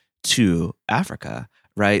moved to Africa,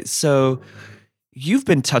 right? So you've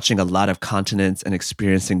been touching a lot of continents and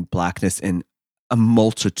experiencing Blackness in a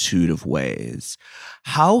multitude of ways.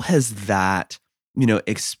 How has that,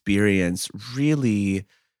 experience really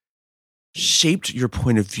shaped your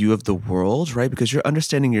point of view of the world, right? Because you're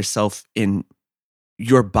understanding yourself in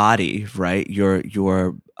your body, right? Your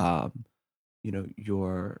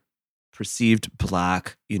perceived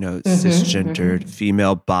Black, cisgendered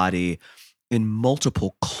female body in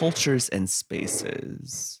multiple cultures and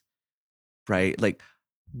spaces, right? Like,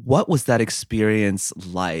 what was that experience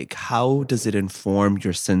like? How does it inform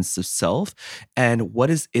your sense of self? And what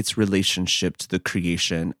is its relationship to the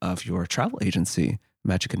creation of your travel agency,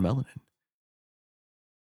 Magic and Melanin?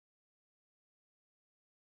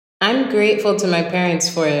 I'm grateful to my parents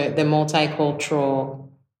for the multicultural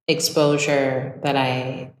exposure that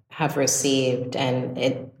I have received, and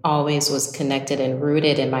it always was connected and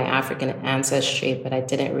rooted in my African ancestry, but I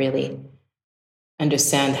didn't really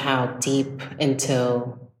understand how deep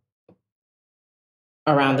until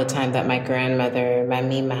around the time that my grandmother, my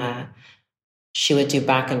Mima, she would do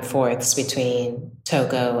back and forths between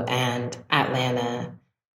Togo and Atlanta.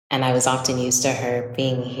 And I was often used to her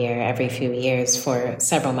being here every few years for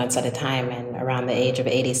several months at a time. And around the age of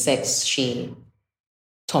 86, she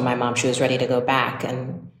told my mom she was ready to go back,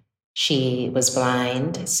 and she was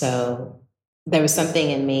blind. So there was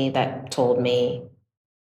something in me that told me,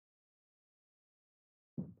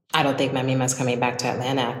 I don't think my Mima's coming back to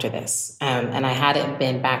Atlanta after this. And I hadn't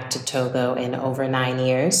been back to Togo in over 9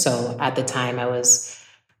 years. So at the time I was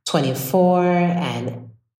 24 and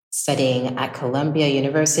studying at Columbia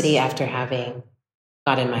University after having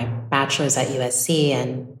gotten my bachelor's at USC.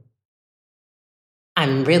 And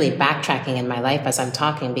I'm really backtracking in my life as I'm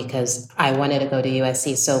talking because I wanted to go to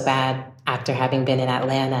USC so bad after having been in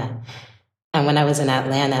Atlanta. And when I was in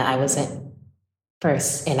Atlanta, I wasn't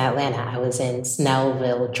first in Atlanta. I was in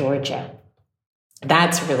Snellville, Georgia.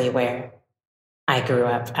 That's really where I grew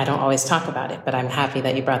up. I don't always talk about it, but I'm happy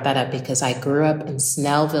that you brought that up because I grew up in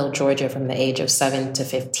Snellville, Georgia from the age of 7 to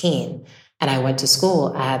 15. And I went to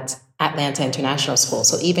school at Atlanta International School.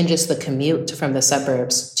 So even just the commute from the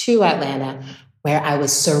suburbs to Atlanta, where I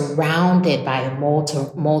was surrounded by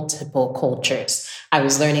multiple cultures. I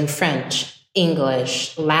was learning French,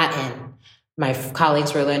 English, Latin. My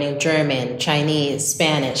colleagues were learning German, Chinese,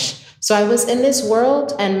 Spanish. So I was in this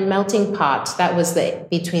world and melting pot that was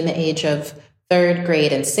between the age of 3rd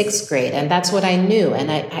grade and 6th grade. And that's what I knew. And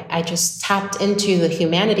I just tapped into the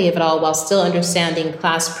humanity of it all while still understanding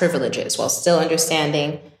class privileges, while still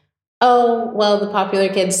understanding, oh, well, the popular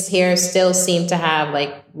kids here still seem to have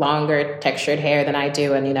like longer textured hair than I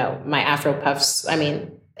do. And, my Afro puffs,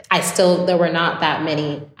 there were not that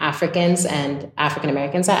many Africans and African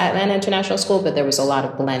Americans at Atlanta International School, but there was a lot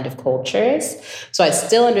of blend of cultures. So I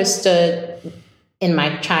still understood in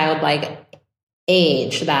my childlike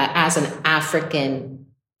age that as an African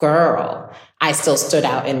girl, I still stood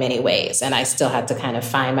out in many ways. And I still had to kind of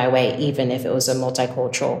find my way, even if it was a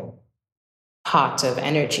multicultural pot of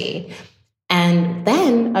energy. And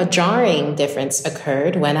then a jarring difference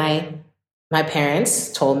occurred when my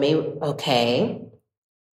parents told me, okay,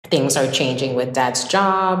 things are changing with Dad's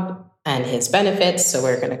job and his benefits. So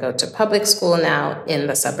we're going to go to public school now in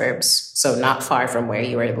the suburbs. So not far from where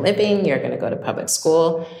you were living, you're going to go to public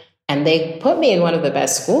school. And they put me in one of the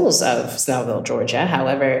best schools of Snellville, Georgia.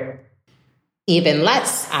 However, even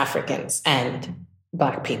less Africans and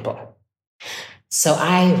Black people. So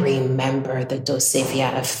I remember the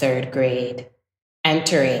Dossé-Via of 3rd grade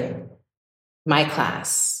entering my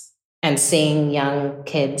class and seeing young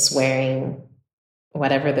kids wearing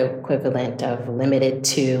whatever the equivalent of limited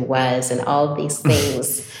to was and all these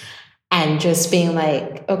things and just being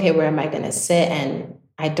like, okay, where am I going to sit? And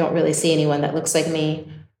I don't really see anyone that looks like me,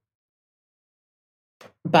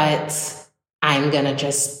 but I'm going to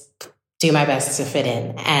just do my best to fit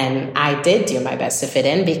in. And I did do my best to fit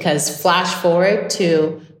in because flash forward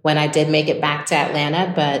to when I did make it back to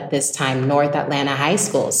Atlanta, but this time North Atlanta High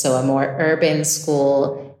School. So a more urban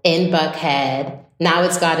school in Buckhead. Now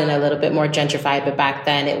it's gotten a little bit more gentrified, but back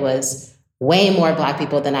then it was way more Black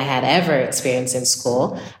people than I had ever experienced in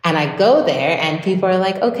school. And I go there and people are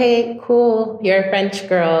like, okay, cool. You're a French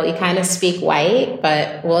girl. You kind of speak white,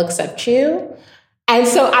 but we'll accept you. And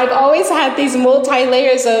so I've always had these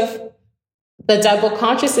multi-layers of the double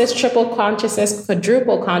consciousness, triple consciousness,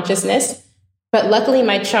 quadruple consciousness. But luckily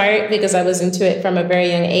my chart, because I was into it from a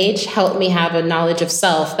very young age, helped me have a knowledge of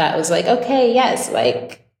self that was like, okay, yes,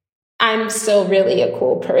 like I'm still really a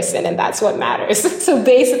cool person and that's what matters. So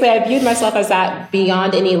basically I viewed myself as that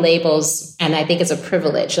beyond any labels. And I think it's a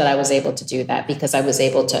privilege that I was able to do that because I was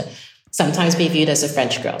able to sometimes be viewed as a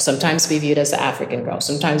French girl, sometimes be viewed as an African girl,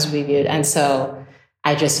 sometimes be viewed. And so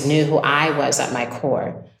I just knew who I was at my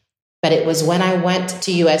core. But it was when I went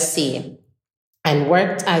to USC and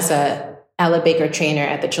worked as a Ella Baker trainer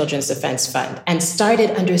at the Children's Defense Fund and started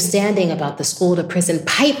understanding about the school to prison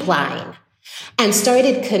pipeline and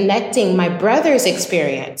started connecting my brother's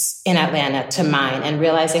experience in Atlanta to mine and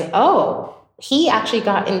realizing, oh, he actually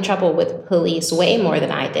got in trouble with police way more than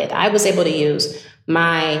I did. I was able to use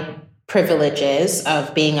my privileges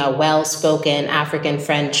of being a well-spoken African,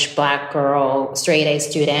 French, Black girl, straight A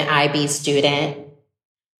student, IB student.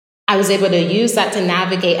 I was able to use that to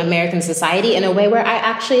navigate American society in a way where I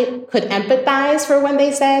actually could empathize for when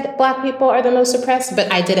they said Black people are the most oppressed, but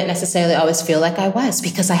I didn't necessarily always feel like I was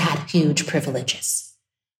because I had huge privileges.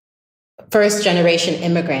 First generation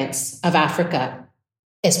immigrants of Africa,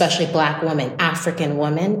 especially Black women, African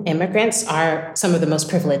women, immigrants are some of the most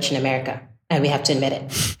privileged in America. And we have to admit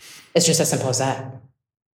it. It's just as simple as that.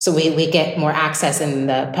 So we get more access in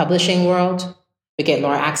the publishing world. We get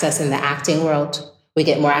more access in the acting world. We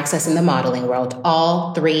get more access in the modeling world,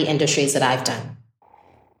 all 3 industries that I've done.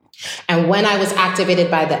 And when I was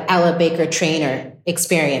activated by the Ella Baker Trainer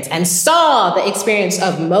experience and saw the experience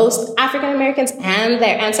of most African Americans and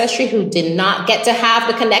their ancestry who did not get to have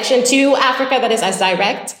the connection to Africa that is as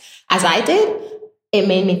direct as I did, it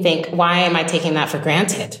made me think, why am I taking that for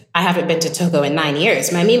granted? I haven't been to Togo in 9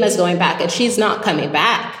 years. My Mima's going back and she's not coming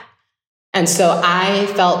back. And so I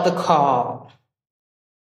felt the call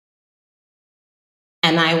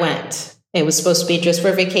and I went. It was supposed to be just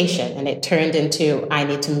for vacation, and it turned into, I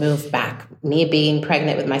need to move back. Me being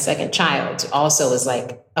pregnant with my second child also was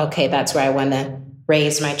like, okay, that's where I want to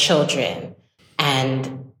raise my children.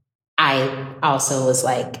 And I also was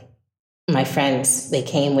like, my friends, they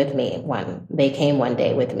came one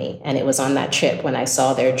day with me. And it was on that trip when I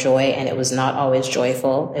saw their joy, and it was not always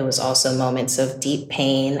joyful. It was also moments of deep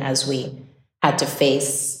pain as we had to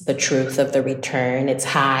face the truth of the return. It's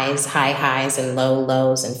high highs and low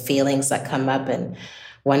lows and feelings that come up and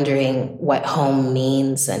wondering what home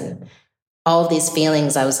means and all these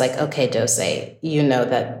feelings. I was like, okay, Dossé, you know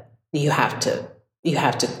that you have to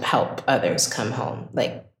help others come home.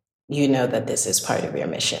 Like, you know that this is part of your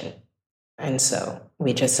mission. And so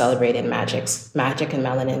we just celebrated Magic and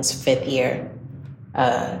Melanin's 5th year,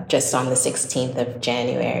 just on the 16th of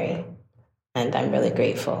January. And I'm really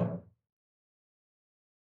grateful.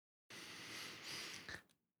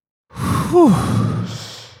 Whew.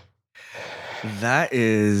 That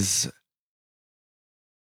is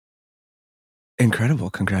incredible.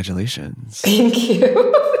 Congratulations. Thank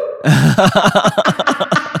you.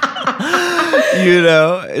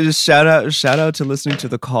 Just shout out to listening to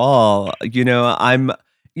the call. I'm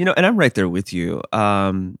right there with you.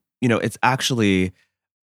 It's actually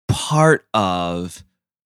part of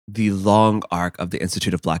the long arc of the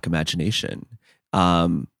Institute of Black Imagination.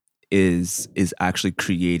 Is actually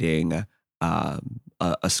creating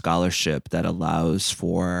a scholarship that allows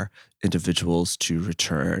for individuals to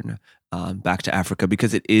return back to Africa,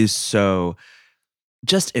 because it is so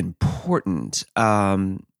just important. Let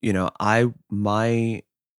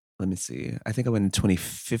me see. I think I went in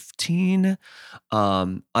 2015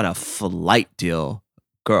 on a flight deal,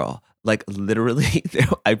 girl. Like literally,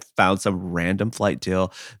 I found some random flight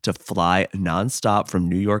deal to fly nonstop from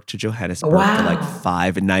New York to Johannesburg for like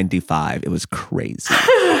 $5.95. It was crazy.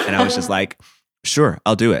 And I was just like, sure,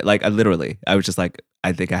 I'll do it. Like I was just like,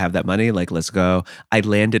 I think I have that money. Like, let's go. I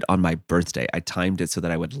landed on my birthday. I timed it so that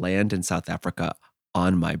I would land in South Africa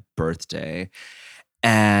on my birthday.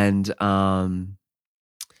 And, and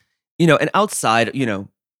outside,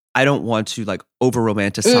 I don't want to like over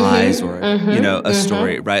romanticize a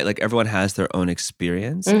story, right? Like everyone has their own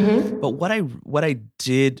experience. But what I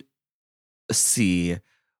did see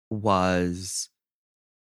was,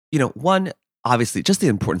 one, obviously just the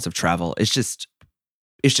importance of travel. It's just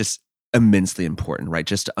immensely important, right?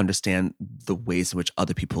 Just to understand the ways in which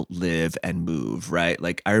other people live and move, right?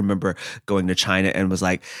 Like I remember going to China and was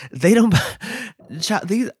like, I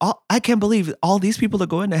can't believe all these people are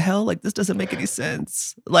going to hell. Like this doesn't make any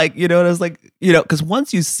sense. Like, and I was like, because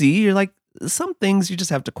once you see, you're like, some things you just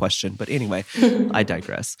have to question. But anyway, I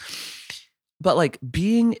digress. But like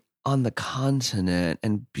being on the continent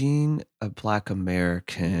and being a Black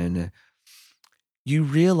American, you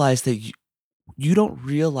realize that you don't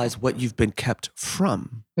realize what you've been kept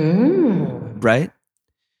from, right?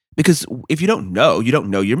 Because if you don't know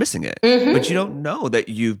you're missing it. But you don't know that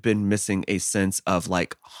you've been missing a sense of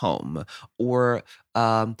like home, or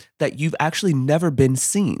that you've actually never been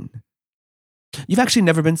seen. You've actually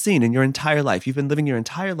never been seen in your entire life. You've been living your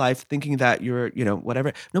entire life thinking that you're,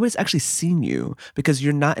 whatever. Nobody's actually seen you because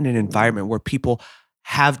you're not in an environment where people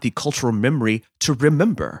have the cultural memory to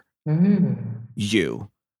remember you.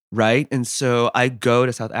 Right. And so I go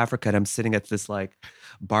to South Africa and I'm sitting at this like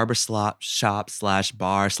barber shop /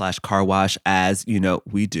 bar / car wash, as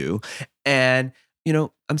we do. And,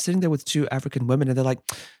 I'm sitting there with 2 African women and they're like,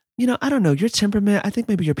 I don't know, your temperament, I think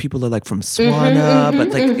maybe your people are like from Swana, but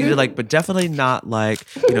like, but definitely not like,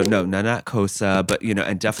 no, not Xhosa, but,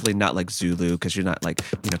 and definitely not like Zulu, because you're not like,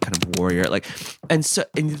 kind of warrior. Like, and so,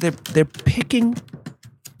 and they're picking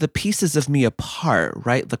the pieces of me apart,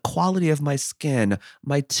 right? The quality of my skin,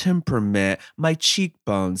 my temperament, my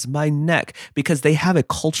cheekbones, my neck, because they have a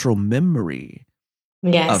cultural memory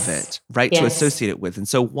of it, right? To associate it with. And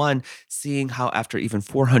so one, seeing how after even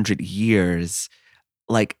 400 years,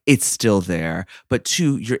 like it's still there, but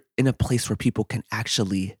 2, you're in a place where people can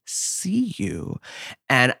actually see you.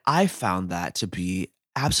 And I found that to be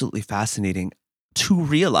absolutely fascinating, to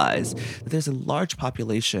realize that there's a large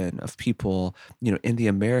population of people, in the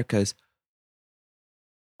Americas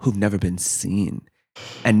who've never been seen,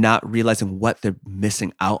 and not realizing what they're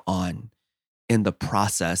missing out on in the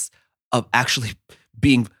process of actually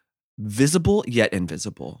being visible yet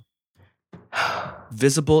invisible,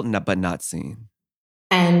 visible but not seen.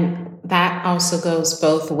 And that also goes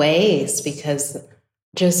both ways, because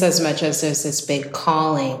just as much as there's this big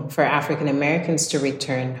calling for African Americans to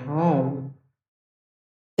return home,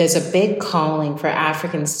 there's a big calling for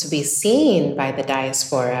Africans to be seen by the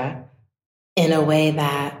diaspora in a way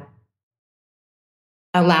that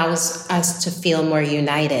allows us to feel more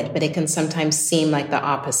united, but it can sometimes seem like the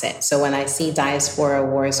opposite. So when I see diaspora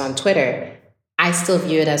wars on Twitter, I still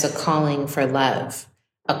view it as a calling for love,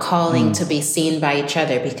 a calling to be seen by each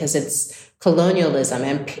other, because it's colonialism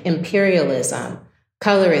and imperialism,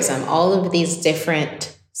 colorism, all of these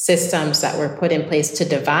different systems that were put in place to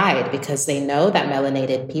divide, because they know that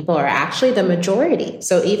melanated people are actually the majority.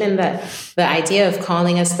 So even the idea of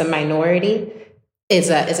calling us the minority is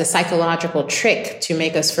a psychological trick to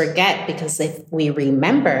make us forget, because if we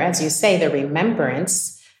remember, as you say, the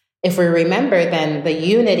remembrance, if we remember, then the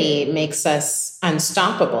unity makes us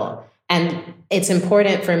unstoppable. And it's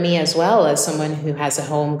important for me as well, as someone who has a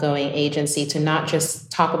homegoing agency, to not just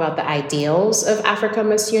talk about the ideals of Africa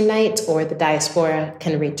Must Unite or the diaspora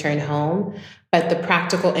can return home, but the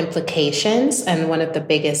practical implications. And one of the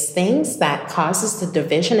biggest things that causes the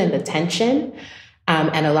division and the tension,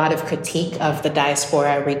 and a lot of critique of the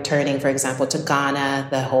diaspora returning, for example, to Ghana,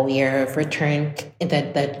 the whole year of return,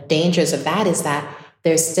 the dangers of that is that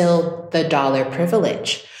there's still the dollar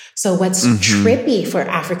privilege. So what's trippy for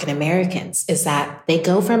African Americans is that they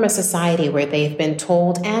go from a society where they've been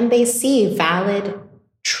told, and they see valid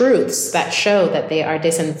truths that show that they are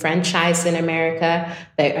disenfranchised in America,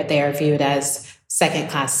 they are viewed as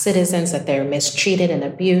second-class citizens, that they're mistreated and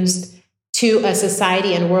abused, to a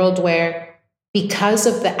society and world where, because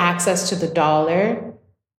of the access to the dollar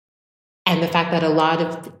and the fact that a lot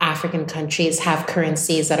of African countries have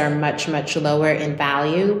currencies that are much, much lower in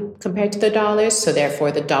value compared to the dollars, so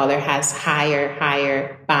therefore the dollar has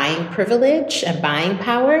higher buying privilege and buying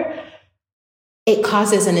power, it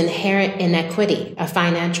causes an inherent inequity, a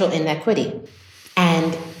financial inequity.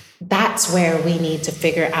 And that's where we need to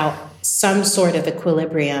figure out some sort of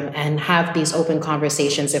equilibrium and have these open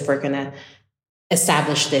conversations if we're going to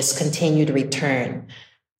establish this continued return.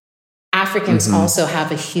 Africans also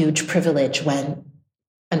have a huge privilege when,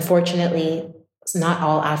 unfortunately, not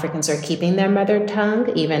all Africans are keeping their mother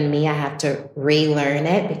tongue. Even me, I have to relearn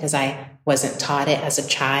it because I wasn't taught it as a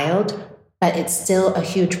child. But it's still a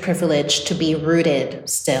huge privilege to be rooted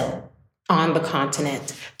still on the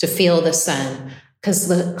continent, to feel the sun, because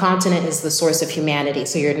the continent is the source of humanity.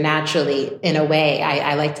 So you're naturally, in a way,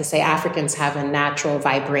 I like to say Africans have a natural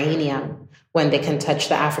vibranium when they can touch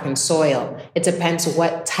the African soil. It depends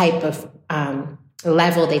what type of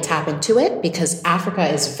level they tap into it, because Africa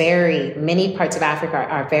is many parts of Africa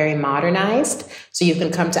are very modernized. So you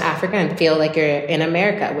can come to Africa and feel like you're in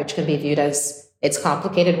America, which can be viewed as it's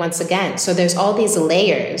complicated once again. So there's all these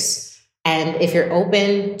layers. And if you're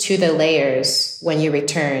open to the layers when you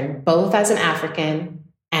return, both as an African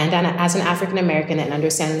and as an African American, and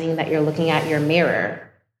understanding that you're looking at your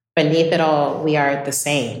mirror, beneath it all, we are the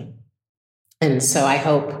same. And so I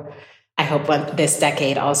hope this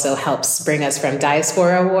decade also helps bring us from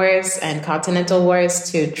diaspora wars and continental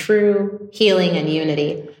wars to true healing and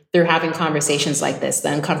unity through having conversations like this,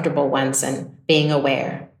 the uncomfortable ones, and being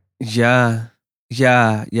aware. Yeah,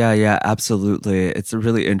 absolutely. It's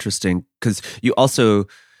really interesting because you also,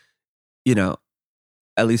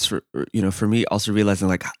 at least for me, also realizing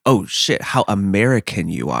like, oh shit, how American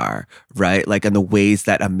you are, right? Like, and the ways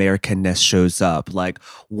that Americanness shows up, like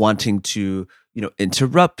wanting to,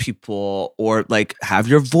 interrupt people or like have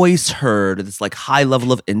your voice heard, this like high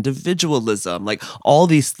level of individualism, like all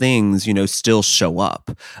these things, still show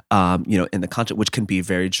up, in the content, which can be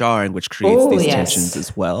very jarring, which creates these tensions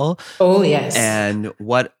as well. Oh, yes. And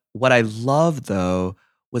what I love though,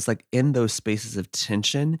 was like in those spaces of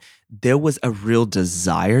tension, there was a real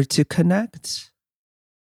desire to connect.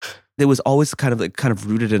 There was always kind of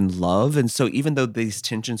rooted in love. And so even though these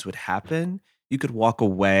tensions would happen, you could walk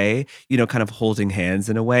away, kind of holding hands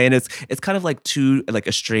in a way. And it's kind of like two like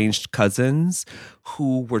estranged cousins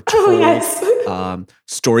who were told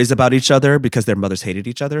stories about each other because their mothers hated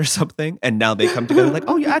each other or something. And now they come together like,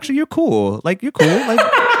 oh, you're cool. Like, you're cool. Like,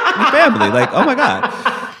 you're family. Like, oh my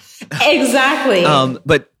God. Exactly.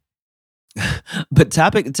 But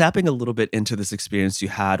tapping a little bit into this experience you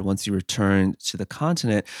had once you returned to the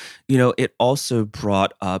continent, it also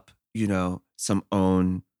brought up,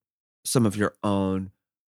 some of your own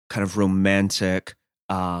kind of romantic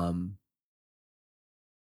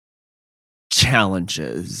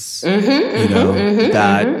challenges,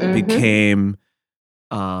 that became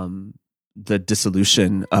the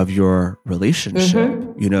dissolution of your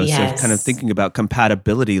relationship. Yes. So kind of thinking about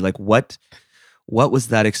compatibility, like what was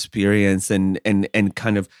that experience, and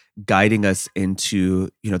kind of guiding us into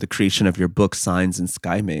the creation of your book, Signs and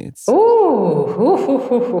Skymates.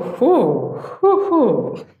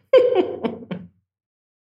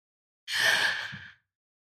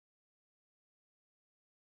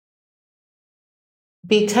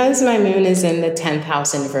 Because my moon is in the 10th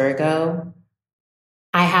house in Virgo,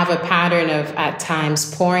 I have a pattern of, at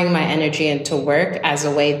times, pouring my energy into work as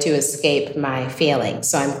a way to escape my feelings.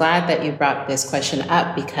 So I'm glad that you brought this question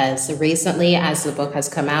up, because recently, as the book has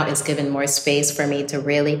come out, it's given more space for me to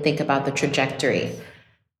really think about the trajectory.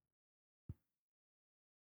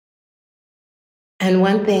 And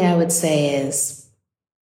one thing I would say is,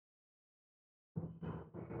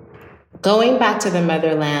 going back to the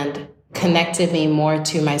motherland connected me more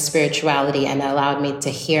to my spirituality and allowed me to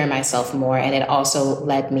hear myself more. And it also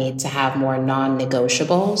led me to have more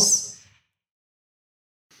non-negotiables.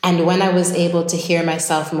 And when I was able to hear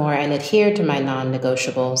myself more and adhere to my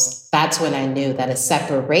non-negotiables, that's when I knew that a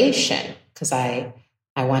separation, because I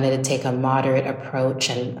wanted to take a moderate approach,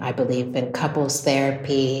 and I believe in couples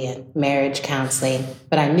therapy and marriage counseling,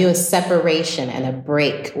 but I knew a separation and a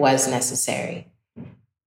break was necessary.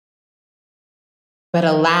 But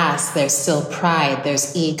alas, there's still pride,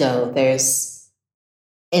 there's ego, there's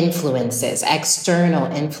influences, external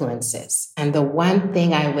influences. And the one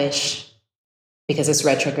thing I wish, because it's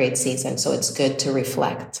retrograde season, so it's good to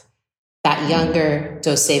reflect, that younger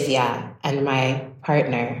Dossé-Via and my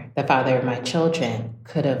partner, the father of my children,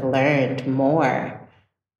 could have learned more,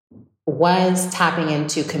 was tapping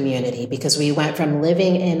into community, because we went from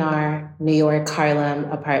living in our New York Harlem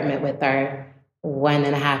apartment with our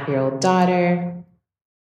 1.5-year-old daughter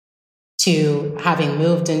to having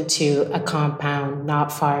moved into a compound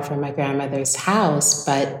not far from my grandmother's house,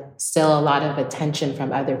 but still a lot of attention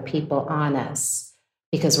from other people on us,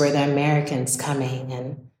 because we're the Americans coming,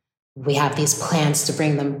 and we have these plans to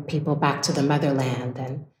bring them people back to the motherland,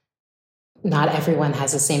 and not everyone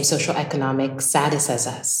has the same socioeconomic status as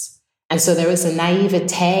us. And so there was a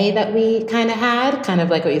naivete that we kind of had, kind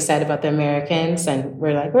of like what you said about the Americans. And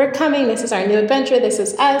we're like, we're coming. This is our new adventure. This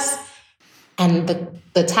is us. And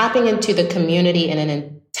the tapping into the community in an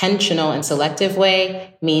intentional and selective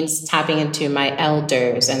way means tapping into my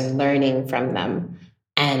elders and learning from them.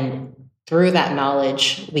 And through that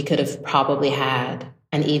knowledge, we could have probably had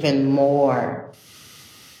an even more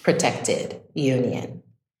protected union.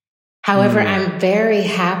 However, I'm very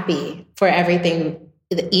happy for everything,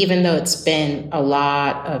 even though it's been a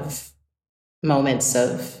lot of moments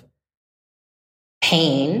of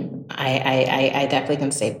pain. I definitely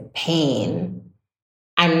can say pain.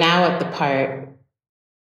 I'm now at the part,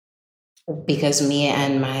 because me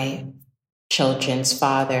and my children's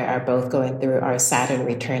father are both going through our Saturn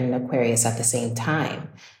return in Aquarius at the same time.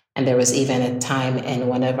 And there was even a time in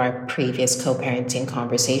one of our previous co-parenting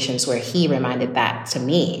conversations where he reminded that to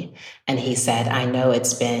me. And he said, I know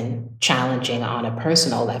it's been challenging on a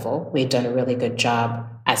personal level. We've done a really good job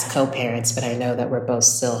as co-parents, but I know that we're both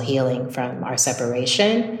still healing from our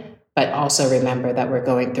separation. But also remember that we're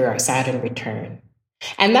going through our Saturn return.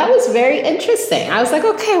 And that was very interesting. I was like,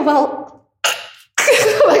 okay, well,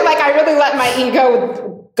 like I really let my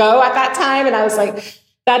ego go at that time. And I was like,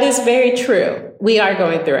 that is very true. We are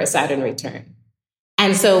going through a Saturn return.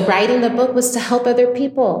 And so writing the book was to help other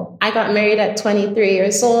people. I got married at 23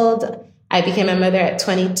 years old. I became a mother at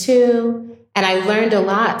 22. And I learned a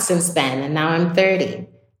lot since then. And now I'm 30.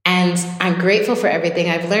 And I'm grateful for everything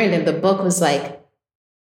I've learned. And the book was like,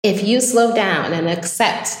 if you slow down and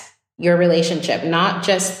accept your relationship, not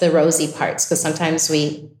just the rosy parts, because sometimes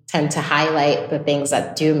we tend to highlight the things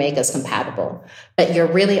that do make us compatible, but you're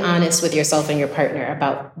really honest with yourself and your partner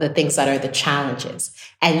about the things that are the challenges.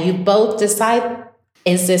 And you both decide,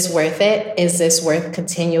 is this worth it? Is this worth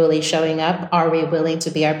continually showing up? Are we willing to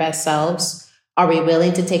be our best selves? Are we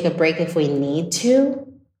willing to take a break if we need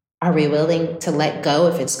to? Are we willing to let go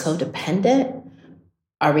if it's codependent?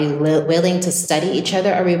 Are we willing to study each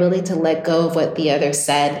other? Are we willing to let go of what the other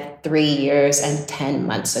said 3 years and 10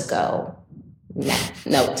 months ago?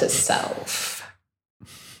 Note to self.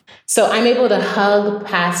 So I'm able to hug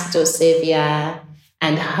past Dossé-Via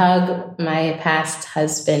and hug my past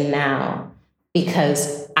husband now,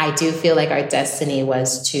 because I do feel like our destiny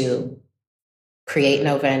was to create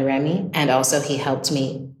Nova and Remy. And also he helped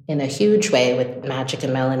me in a huge way with Magic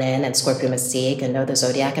and Melanin and Scorpio Mystique and Know the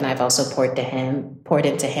Zodiac. And I've also poured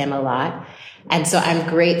into him a lot. And so I'm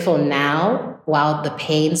grateful now, while the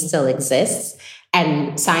pain still exists.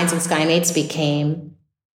 And Signs and Skymates became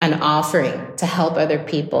an offering to help other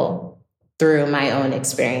people through my own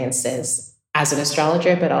experiences as an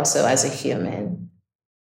astrologer, but also as a human.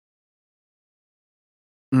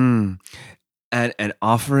 And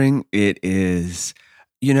offering it is,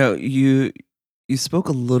 you spoke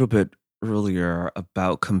a little bit earlier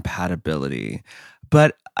about compatibility,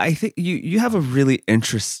 but I think you have a really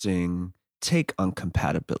interesting take on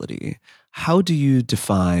compatibility. How do you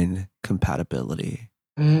define compatibility?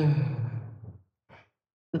 The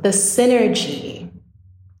synergy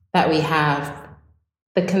that we have,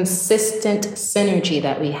 the consistent synergy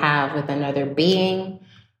that we have with another being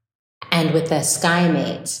and with a sky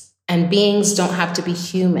mate. And beings don't have to be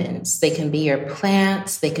humans. They can be your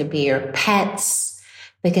plants, they could be your pets,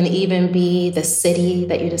 they can even be the city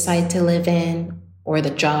that you decide to live in or the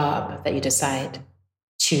job that you decide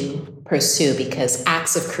to pursue, because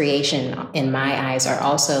acts of creation, in my eyes, are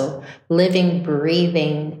also living,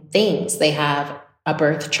 breathing things. They have a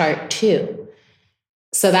birth chart too.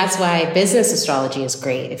 So that's why business astrology is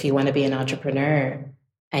great. If you want to be an entrepreneur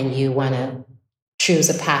and you want to choose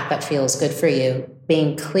a path that feels good for you,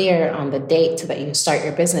 being clear on the date that you start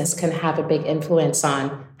your business can have a big influence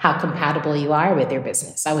on how compatible you are with your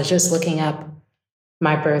business. I was just looking up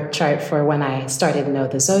my birth chart for when I started to know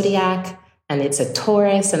the zodiac, and it's a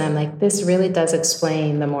Taurus. And I'm like, this really does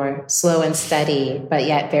explain the more slow and steady, but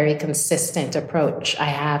yet very consistent approach I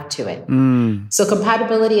have to it. So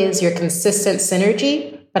compatibility is your consistent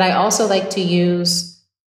synergy, but I also like to use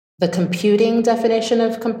the computing definition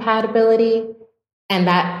of compatibility. And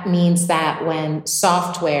that means that when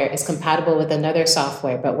software is compatible with another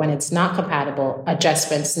software, but when it's not compatible,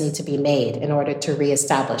 adjustments need to be made in order to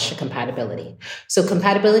reestablish a compatibility. So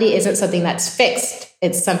compatibility isn't something that's fixed.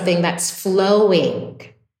 It's something that's flowing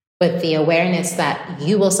with the awareness that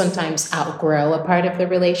you will sometimes outgrow a part of the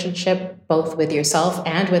relationship, both with yourself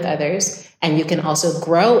and with others. And you can also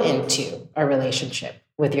grow into a relationship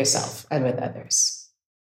with yourself and with others.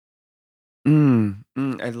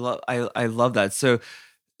 I love that. So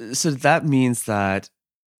that means that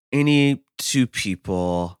any two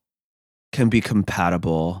people can be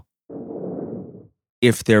compatible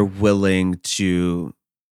if they're willing to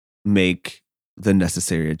make the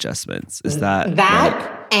necessary adjustments. Is that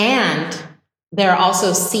that? And there are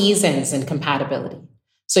also seasons in compatibility.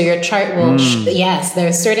 So your chart will, yes, there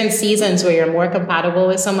are certain seasons where you're more compatible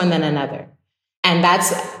with someone than another. And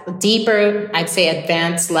that's deeper, I'd say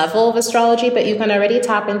advanced level of astrology, but you can already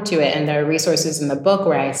tap into it. And there are resources in the book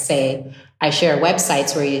where I share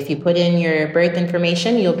websites where if you put in your birth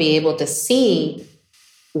information, you'll be able to see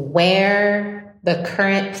where the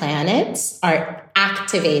current planets are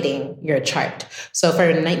activating your chart. So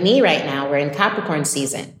for me right now, we're in Capricorn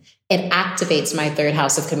season. It activates my third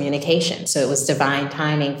house of communication. So it was divine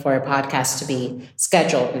timing for a podcast to be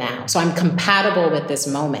scheduled now. So I'm compatible with this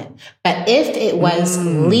moment. But if it was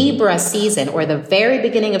Libra season or the very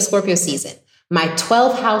beginning of Scorpio season, my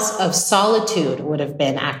 12th house of solitude would have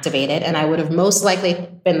been activated. And I would have most likely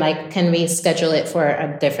been like, can we schedule it for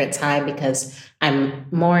a different time? Because I'm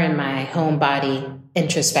more in my home body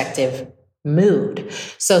introspective mood.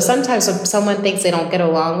 So sometimes when someone thinks they don't get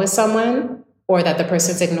along with someone, or that the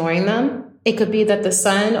person's ignoring them, it could be that the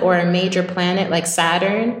sun or a major planet like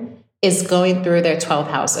Saturn is going through their 12th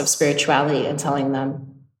house of spirituality and telling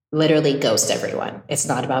them, literally ghost everyone. It's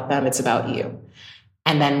not about them, it's about you.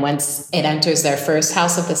 And then once it enters their first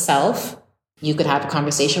house of the self, you could have a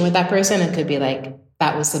conversation with that person and could be like,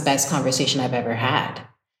 that was the best conversation I've ever had.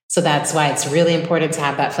 So that's why it's really important to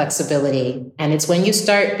have that flexibility. And it's when you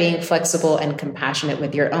start being flexible and compassionate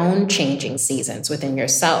with your own changing seasons within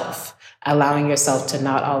yourself, allowing yourself to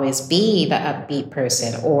not always be the upbeat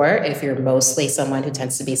person. Or if you're mostly someone who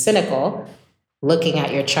tends to be cynical, looking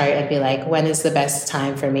at your chart and be like, when is the best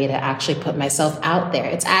time for me to actually put myself out there?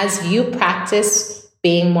 It's as you practice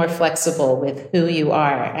being more flexible with who you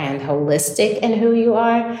are and holistic in who you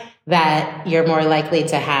are that you're more likely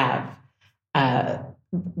to have.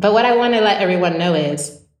 But what I want to let everyone know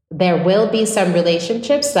is there will be some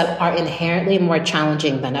relationships that are inherently more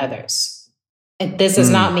challenging than others. This does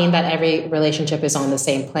not mean that every relationship is on the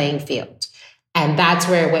same playing field. And that's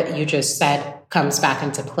where what you just said comes back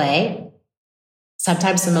into play.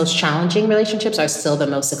 Sometimes the most challenging relationships are still the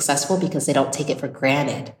most successful because they don't take it for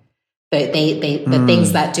granted. The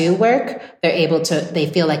things that do work, they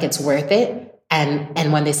feel like it's worth it.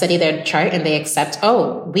 And when they study their chart and they accept,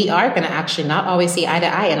 oh, we are going to actually not always see eye to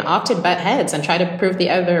eye and often butt heads and try to prove the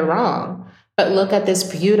other wrong. But look at this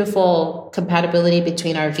beautiful compatibility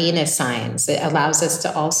between our Venus signs. It allows us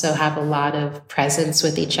to also have a lot of presence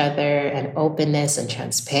with each other and openness and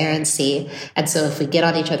transparency. And so if we get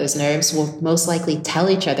on each other's nerves, we'll most likely tell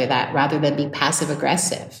each other that rather than be passive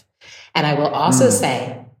aggressive. And I will also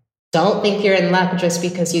say Don't think you're in luck just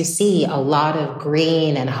because you see a lot of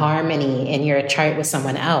green and harmony in your chart with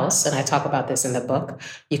someone else. And I talk about this in the book.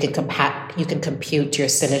 You can compute your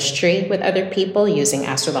synastry with other people using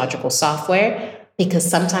astrological software, because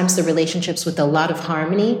sometimes the relationships with a lot of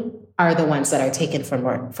harmony are the ones that are taken for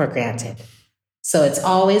granted. So it's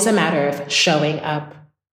always a matter of showing up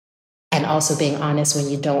and also being honest when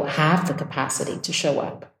you don't have the capacity to show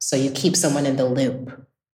up. So you keep someone in the loop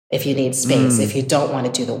if you need space, if you don't want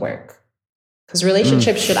to do the work. Because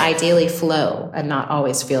relationships should ideally flow and not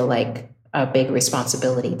always feel like a big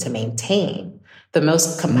responsibility to maintain. The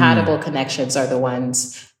most compatible connections are the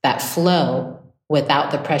ones that flow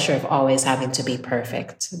without the pressure of always having to be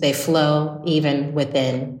perfect. They flow even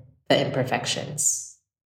within the imperfections.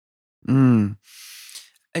 And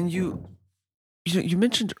you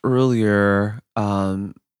mentioned earlier,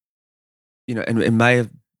 and it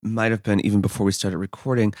might have been even before we started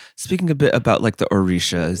recording, speaking a bit about like the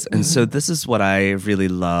orishas. And so this is what I really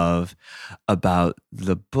love about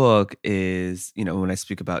the book is, when I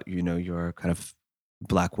speak about, your kind of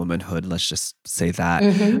Black womanhood, let's just say that,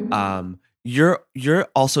 you're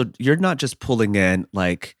not just pulling in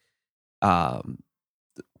like, kind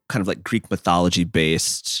of like Greek mythology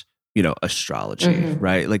based, astrology,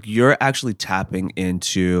 right? Like you're actually tapping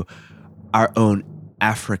into our own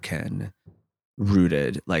African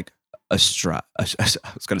rooted, like I was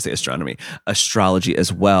going to say astronomy, astrology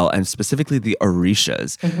as well, and specifically the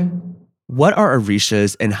orishas. What are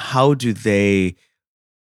orishas, and how are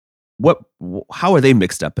they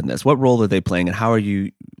mixed up in this? What role are they playing, and how are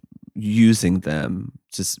you using them,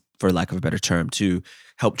 just for lack of a better term, to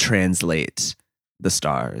help translate the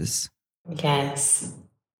stars? Yes.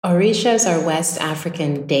 Orishas are West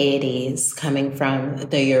African deities coming from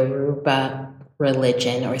the Yoruba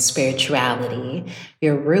religion or spirituality.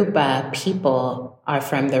 Yoruba people are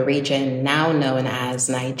from the region now known as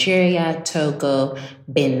Nigeria, Togo,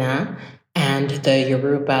 Benin, and the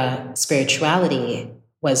Yoruba spirituality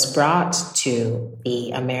was brought to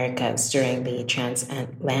the Americas during the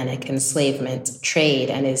transatlantic enslavement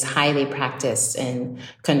trade and is highly practiced in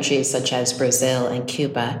countries such as Brazil and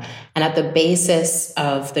Cuba. And at the basis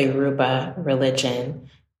of the Yoruba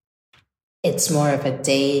religion, it's more of a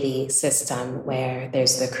deity system where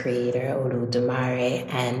there's the creator, Oludumare,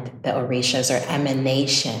 and the orishas are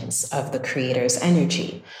emanations of the creator's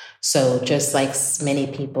energy. So just like many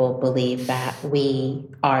people believe that we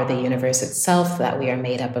are the universe itself, that we are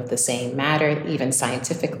made up of the same matter, even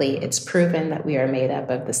scientifically, it's proven that we are made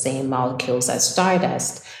up of the same molecules as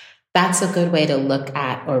stardust. That's a good way to look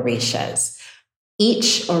at orishas.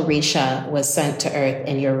 Each orisha was sent to Earth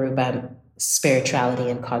in Yoruba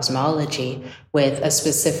spirituality and cosmology with a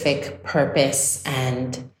specific purpose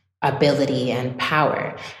and ability and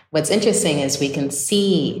power. What's interesting is we can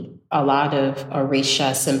see a lot of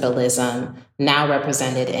Orisha symbolism now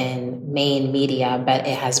represented in main media, but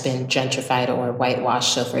it has been gentrified or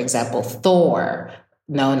whitewashed. So, for example, Thor,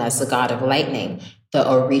 known as the god of lightning, the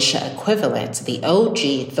Orisha equivalent, the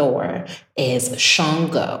OG Thor, is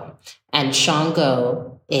Shango. And Shango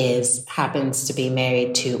happens to be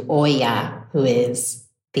married to Oya, who is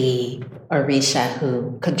the Orisha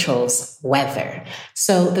who controls weather.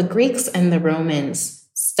 So the Greeks and the Romans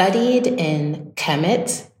studied in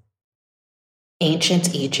Kemet,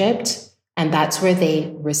 ancient Egypt, and that's where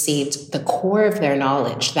they received the core of their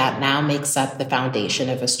knowledge that now makes up the foundation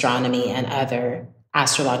of astronomy and other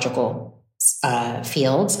astrological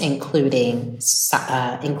fields, including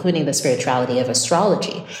the spirituality of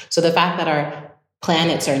astrology. So the fact that our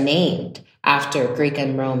planets are named after Greek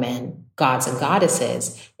and Roman gods and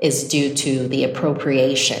goddesses is due to the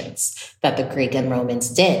appropriations that the Greek and Romans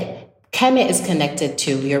did. Kemet is connected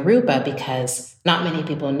to Yoruba because not many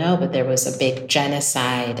people know, but there was a big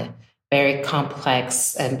genocide, very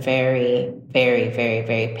complex and very, very, very,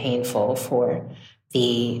 very painful for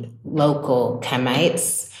the local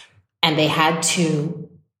Kemites. And they had to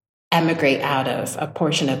a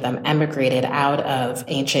portion of them emigrated out of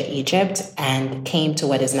ancient Egypt and came to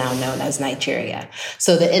what is now known as Nigeria.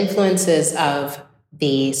 So the influences of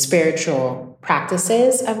the spiritual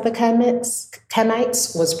practices of the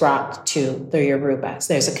Kemites was brought to the Yorubas.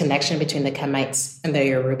 There's a connection between the Kemites and the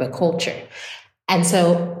Yoruba culture. And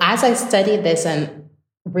so as I studied this, and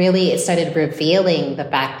really it started revealing the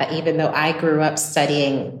fact that even though I grew up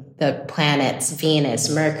studying the planets, Venus,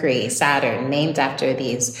 Mercury, Saturn, named after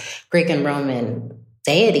these Greek and Roman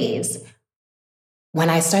deities,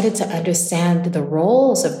 when I started to understand the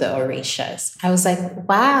roles of the Orishas, I was like,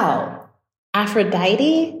 wow,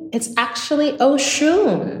 Aphrodite, it's actually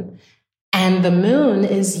Oshun. And the moon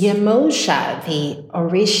is Yemosha, the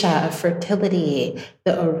Orisha of fertility,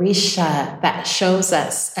 the Orisha that shows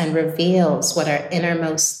us and reveals what our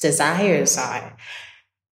innermost desires are.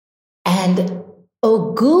 And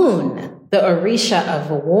Ogun, the Orisha of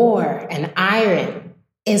war and iron,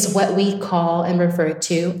 is what we call and refer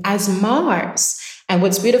to as Mars. And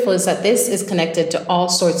what's beautiful is that this is connected to all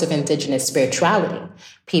sorts of indigenous spirituality.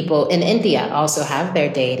 People in India also have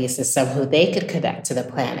their deity system who they could connect to the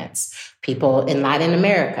planets. People in Latin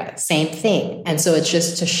America, same thing. And so it's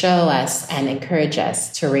just to show us and encourage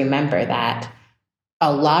us to remember that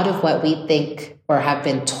a lot of what we think or have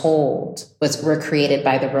been told were created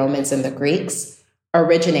by the Romans and the Greeks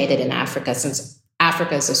originated in Africa, since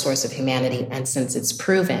Africa is the source of humanity, and since it's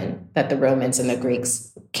proven that the Romans and the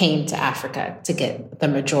Greeks came to Africa to get the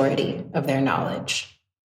majority of their knowledge.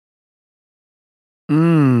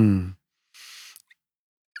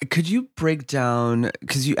 Could you break down,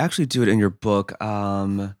 because you actually do it in your book,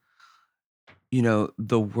 the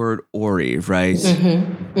word Ori, right?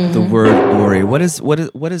 The word Ori. What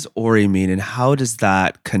does Ori mean, and how does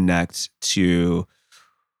that connect to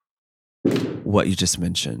what you just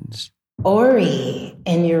mentioned? Ori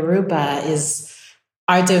in Yoruba is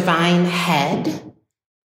our divine head.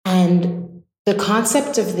 And the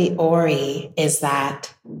concept of the Ori is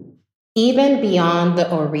that even beyond the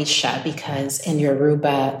Orisha, because in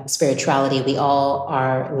Yoruba spirituality, we all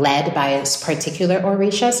are led by a particular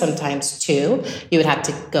Orisha, sometimes two. You would have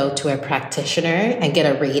to go to a practitioner and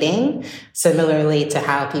get a reading, similarly to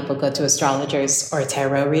how people go to astrologers or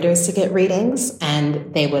tarot readers to get readings,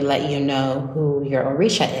 and they would let you know who your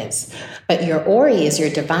Orisha is. But your Ori is your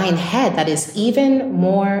divine head that is even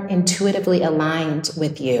more intuitively aligned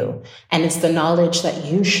with you. And it's the knowledge that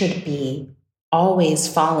you should be always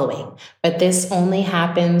following. But this only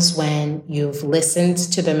happens when you've listened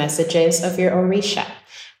to the messages of your Orisha.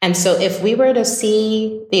 And so if we were to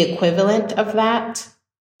see the equivalent of that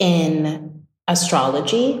in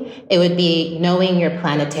astrology, it would be knowing your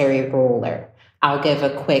planetary ruler. I'll give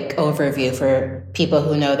a quick overview for people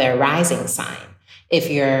who know their rising sign. If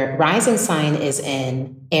your rising sign is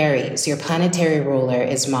in Aries, your planetary ruler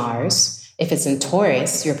is Mars. If it's in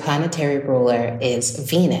Taurus, your planetary ruler is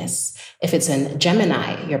Venus. If it's in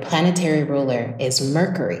Gemini, your planetary ruler is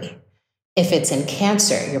Mercury. If it's in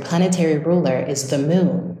Cancer, your planetary ruler is the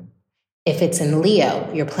moon. If it's in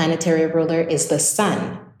Leo, your planetary ruler is the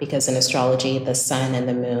sun, because in astrology, the sun and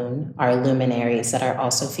the moon are luminaries that are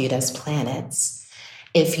also viewed as planets.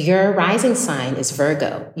 If your rising sign is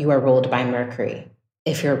Virgo, you are ruled by Mercury.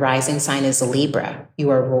 If your rising sign is Libra,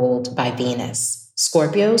 you are ruled by Venus.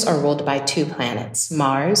 Scorpios are ruled by two planets,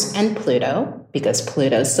 Mars and Pluto, because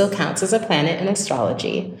Pluto still counts as a planet in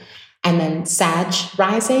astrology. And then Sag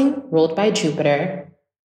rising, ruled by Jupiter.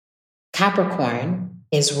 Capricorn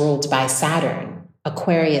is ruled by Saturn.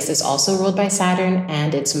 Aquarius is also ruled by Saturn,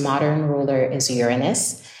 and its modern ruler is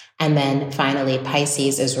Uranus. And then finally,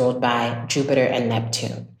 Pisces is ruled by Jupiter and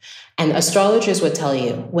Neptune. And astrologers would tell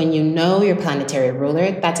you, when you know your planetary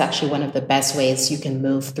ruler, that's actually one of the best ways you can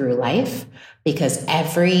move through life, because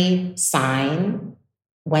every sign,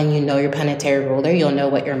 when you know your planetary ruler, you'll know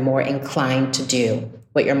what you're more inclined to do,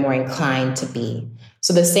 what you're more inclined to be.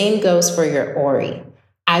 So the same goes for your Ori.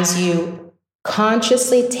 As you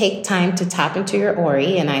consciously take time to tap into your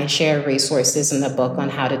Ori, and I share resources in the book on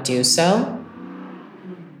how to do so,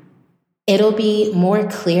 it'll be more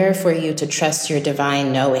clear for you to trust your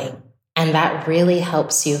divine knowing. And that really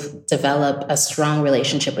helps you develop a strong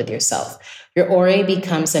relationship with yourself. Your Ori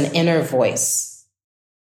becomes an inner voice,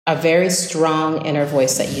 a very strong inner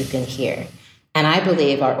voice that you can hear. And I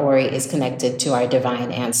believe our Ori is connected to our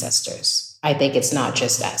divine ancestors. I think it's not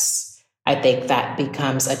just us. I think that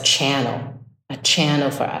becomes a channel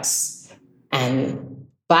for us. And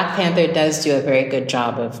Black Panther does do a very good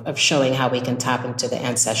job of showing how we can tap into the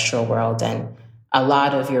ancestral world. And a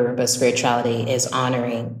lot of Yoruba spirituality is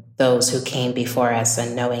honoring those who came before us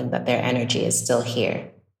and knowing that their energy is still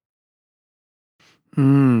here.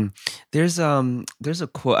 There's a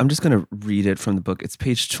quote. I'm just going to read it from the book. It's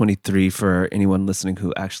page 23 for anyone listening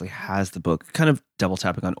who actually has the book, kind of double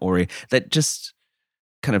tapping on Ori, that just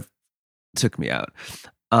kind of took me out.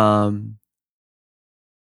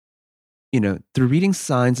 Through reading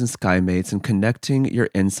signs and skymates and connecting your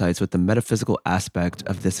insights with the metaphysical aspect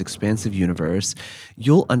of this expansive universe,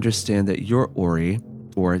 you'll understand that your Ori,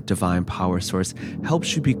 or divine power source,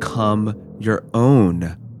 helps you become your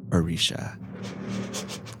own Orisha.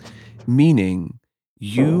 Meaning,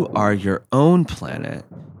 you are your own planet,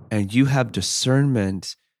 and you have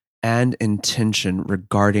discernment and intention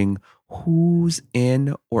regarding who's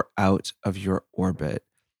in or out of your orbit.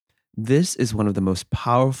 This is one of the most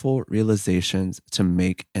powerful realizations to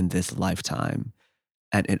make in this lifetime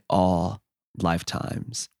and in all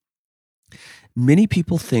lifetimes. Many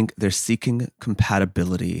people think they're seeking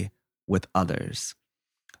compatibility with others,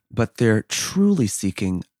 but they're truly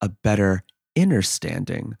seeking a better inner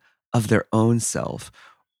standing of their own self,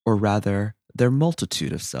 or rather, their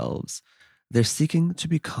multitude of selves. They're seeking to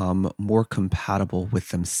become more compatible with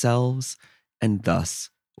themselves and thus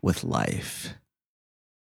with life.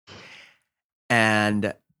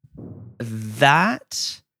 And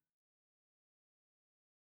that,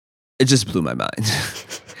 it just blew my mind.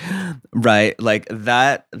 Right? Like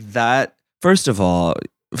that, first of all,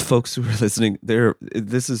 folks who are listening,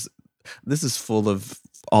 this is full of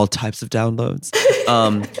all types of downloads.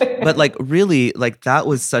 But like really, like that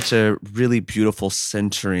was such a really beautiful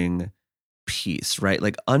centering piece, right?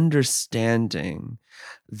 Like understanding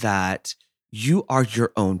that you are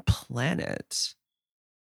your own planet.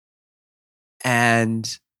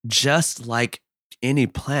 And just like any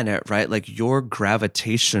planet, right? Like your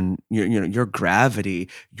gravitation, your gravity,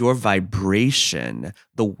 your vibration,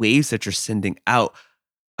 the waves that you're sending out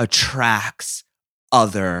attracts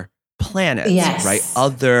other planets, Yes. right?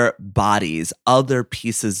 Other bodies, other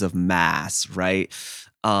pieces of mass, right?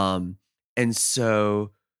 And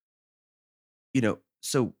so,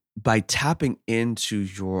 so by tapping into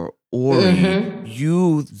your Ori,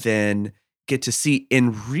 you then get to see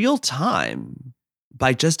in real time,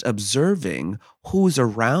 by just observing who's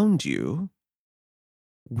around you,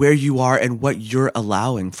 where you are and what you're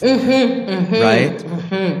allowing for, right?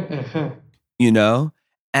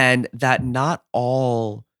 And that not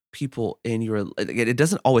all people in your, it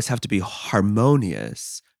doesn't always have to be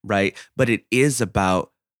harmonious, right? But it is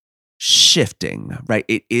about shifting, right?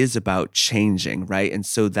 It is about changing, right? And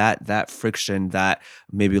so that friction, that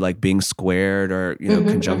maybe like being squared or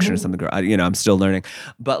conjunction or something, I'm still learning,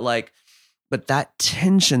 but that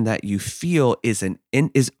tension that you feel is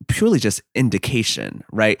purely just indication,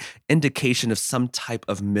 right? Indication of some type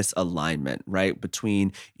of misalignment, right?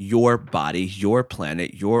 Between your body, your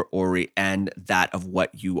planet, your Ori, and that of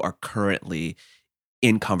what you are currently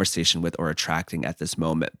in conversation with or attracting at this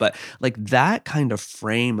moment. But like that kind of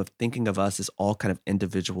frame of thinking of us as all kind of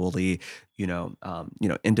individually,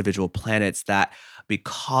 individual planets that,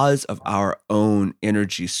 because of our own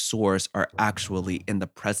energy source, are actually in the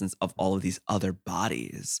presence of all of these other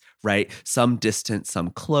bodies, right? Some distant, some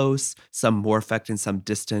close, some more affecting, some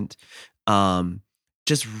distant,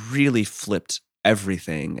 just really flipped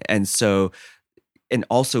everything. And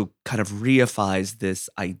also kind of reifies this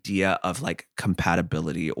idea of like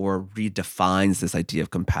compatibility, or redefines this idea of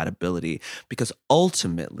compatibility, because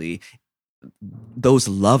ultimately those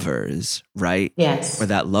lovers, right? Yes. Or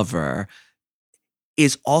that lover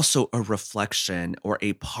is also a reflection or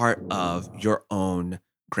a part of your own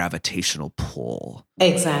gravitational pull.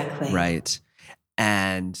 Exactly. Right.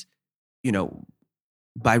 And, you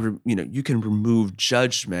can remove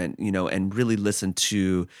judgment, and really listen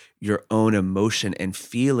to your own emotion and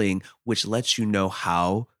feeling, which lets you know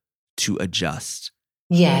how to adjust.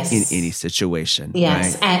 Yes. In any situation.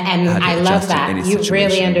 Yes. Right? And I love that. You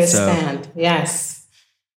really understand. So, yes.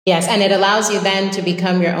 Yes. And it allows you then to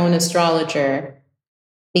become your own astrologer,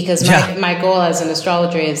 because my goal as an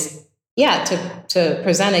astrologer is, to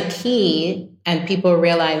present a key and people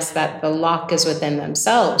realize that the lock is within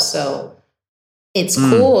themselves. So it's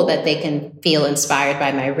cool that they can feel inspired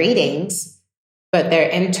by my readings, but their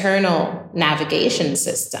internal navigation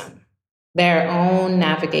system, their own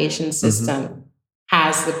navigation system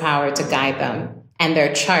has the power to guide them, and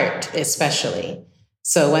their chart especially.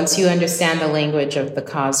 So once you understand the language of the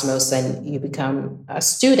cosmos, then you become a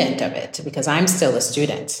student of it, because I'm still a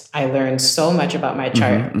student. I learned so much about my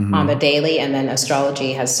chart on the daily, and then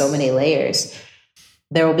astrology has so many layers.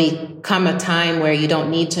 There will become a time where you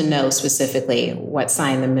don't need to know specifically what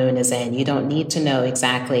sign the moon is in. You don't need to know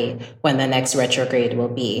exactly when the next retrograde will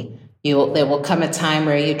be. There will come a time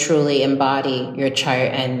where you truly embody your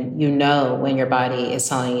chart, and you know when your body is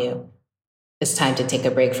telling you it's time to take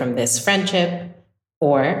a break from this friendship,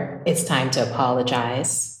 or it's time to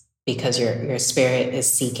apologize because your spirit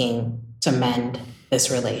is seeking to mend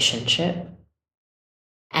this relationship.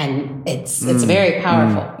 And it's very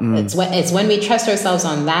powerful. It's when we trust ourselves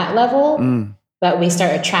on that level that we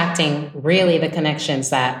start attracting really the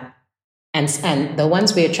connections that, and the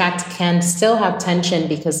ones we attract can still have tension,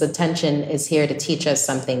 because the tension is here to teach us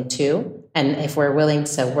something too. And if we're willing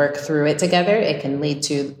to work through it together, it can lead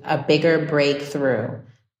to a bigger breakthrough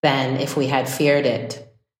than if we had feared it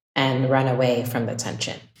and run away from the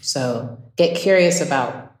tension. So get curious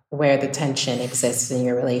about where the tension exists in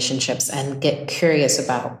your relationships, and get curious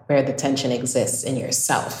about where the tension exists in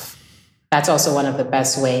yourself. That's also one of the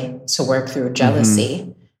best way to work through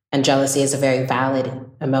jealousy. And jealousy is a very valid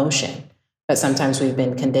emotion. But sometimes we've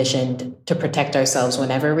been conditioned to protect ourselves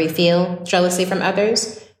whenever we feel jealousy from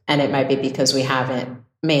others. And it might be because we haven't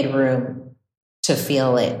made room to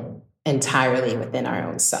feel it entirely within our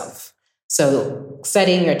own self. So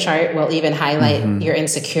studying your chart will even highlight your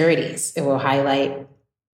insecurities. It will highlight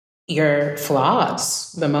your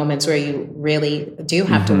flaws, the moments where you really do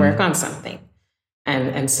have to work on something.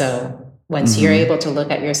 And so once you're able to look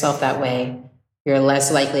at yourself that way, you're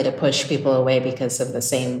less likely to push people away because of the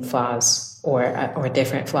same flaws or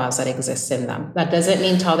different flaws that exist in them. That doesn't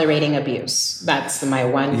mean tolerating abuse. That's my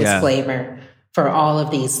one disclaimer for all of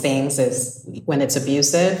these things is when it's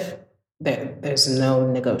abusive, there's no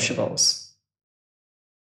negotiables.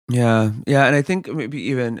 Yeah. Yeah. And I think maybe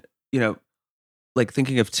even, like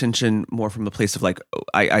thinking of tension more from the place of like,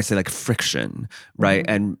 I say like friction, right?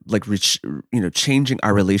 And like, changing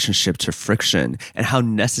our relationship to friction and how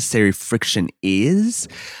necessary friction is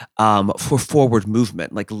for forward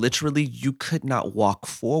movement. Like literally you could not walk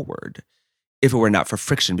forward if it were not for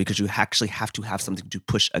friction, because you actually have to have something to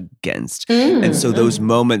push against. And so those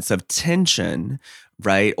moments of tension,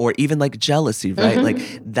 right? Or even like jealousy, right? Like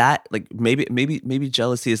that, like maybe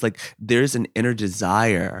jealousy is like, there's an inner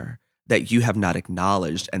desire that you have not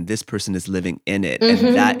acknowledged and this person is living in it.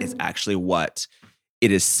 And that is actually what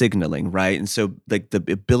it is signaling, right? And so like the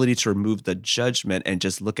ability to remove the judgment and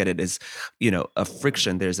just look at it as, a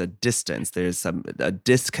friction, there's a distance, there's a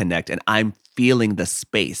disconnect, and I'm feeling the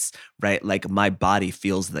space, right? Like my body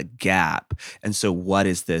feels the gap. And so what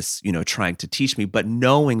is this, trying to teach me? But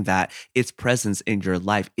knowing that its presence in your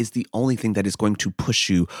life is the only thing that is going to push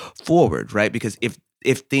you forward, right? Because if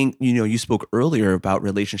you spoke earlier about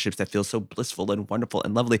relationships that feel so blissful and wonderful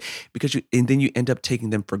and lovely and then you end up taking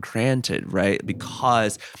them for granted, right?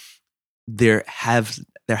 Because there have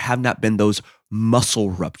not been those muscle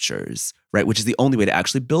ruptures, right? Which is the only way to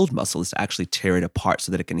actually build muscle, is to actually tear it apart so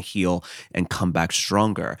that it can heal and come back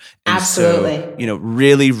stronger. And Absolutely. so,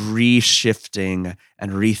 really reshifting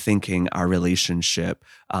and rethinking our relationship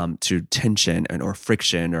to tension or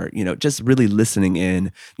friction, or, just really listening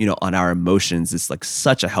in, on our emotions is like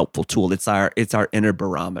such a helpful tool. It's our inner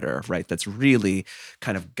barometer, right? That's really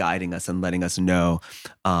kind of guiding us and letting us know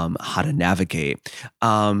how to navigate.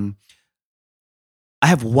 I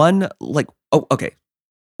have one okay.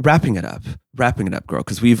 Wrapping it up, girl,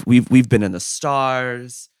 because we've been in the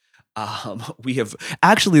stars. We have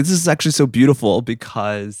this is actually so beautiful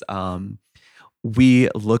because we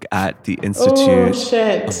look at the Institute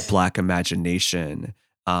of Black Imagination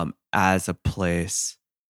as a place.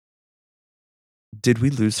 Did we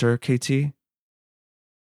lose her, KT?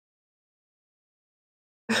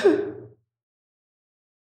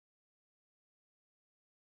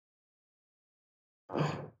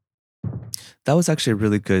 That was actually a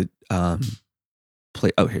really good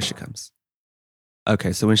play. Oh, here she comes.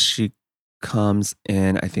 Okay, so when she comes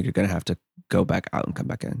in, I think you're going to have to go back out and come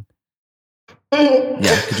back in.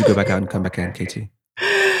 Yeah, could you go back out and come back in, KT?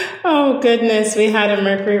 Oh, goodness. We had a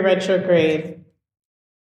Mercury retrograde.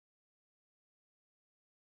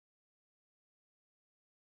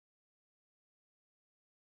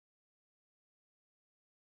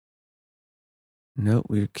 No,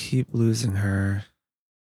 we keep losing her.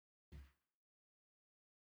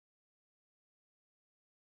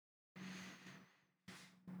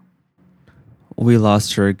 We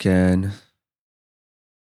lost her again.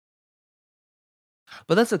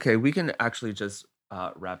 But that's okay. We can actually just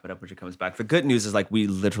wrap it up when she comes back. The good news is like we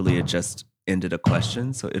literally had just ended a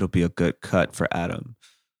question, so it'll be a good cut for Adam.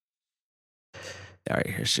 All right,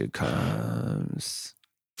 here she comes.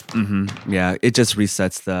 Yeah, it just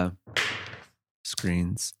resets the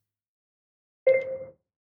screens.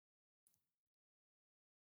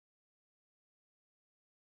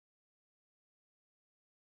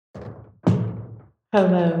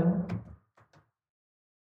 Hello.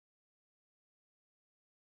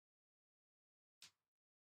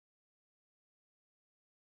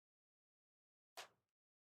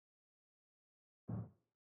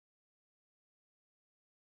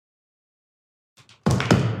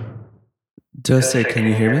 Dossé, can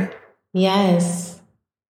you hear me? Yes.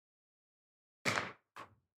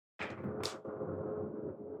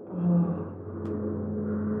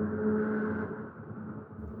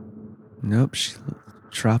 Nope, she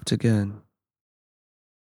dropped again.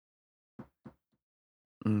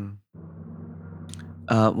 Well,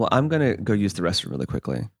 I'm gonna go use the restroom really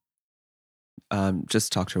quickly.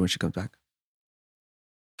 Just talk to her when she comes back.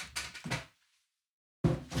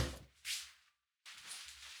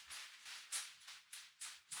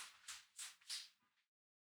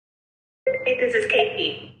 Hey, this is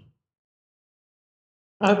Katie.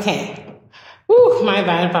 Okay. Ooh, my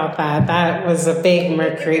bad about that. That was a big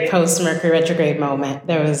post-Mercury retrograde moment.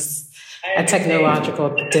 There was a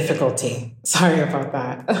technological difficulty. Sorry about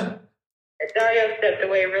that. Dario stepped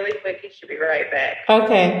away really quick. He should be right back.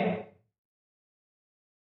 Okay.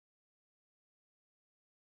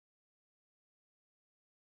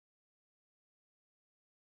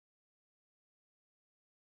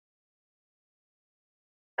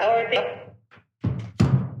 How are things?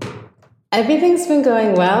 Everything's been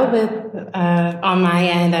going well with on my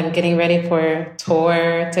end. I'm getting ready for a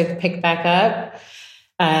tour to pick back up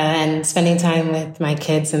and spending time with my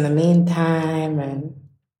kids in the meantime. And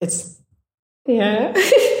it's, yeah.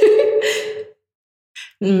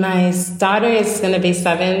 My daughter is going to be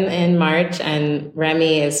 7 in March and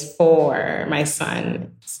Remy is 4, my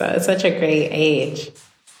son. So it's such a great age.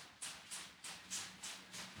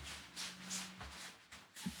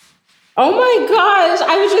 Oh my gosh.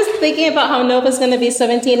 I was just thinking about how Nova's going to be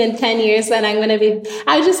 17 in 10 years and I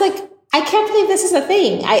was just like, I can't believe this is a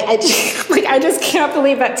thing. I just can't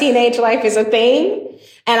believe that teenage life is a thing.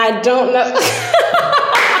 And I don't know.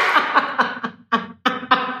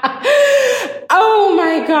 Oh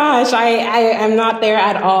my gosh. I'm not there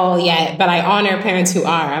at all yet, but I honor parents who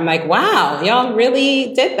are. I'm like, wow, y'all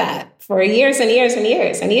really did that for years and years and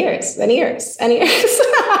years and years and years and years.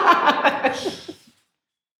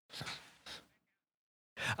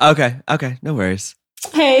 Okay, no worries.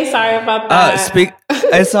 Hey, sorry about that.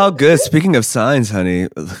 It's all good. Speaking of signs, honey,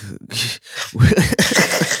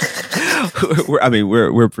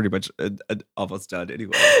 we're pretty much almost done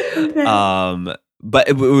anyway. Okay. But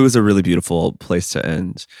it was a really beautiful place to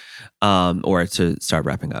end, or to start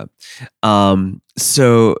wrapping up.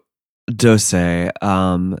 So, Dossé,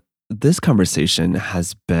 this conversation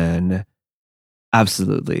has been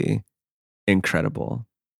absolutely incredible.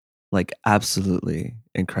 Like, absolutely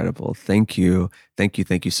incredible. Thank you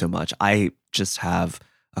so much. I just have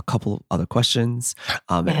a couple other questions,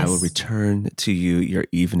 and I will return to you, your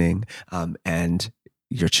evening, and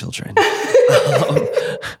your children.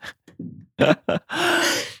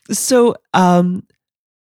 So, I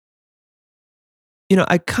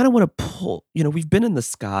kind of want to pull, we've been in the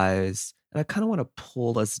skies, and I kind of want to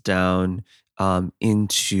pull us down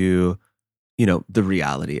into, the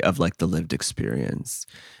reality of like the lived experience.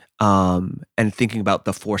 And thinking about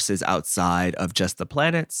the forces outside of just the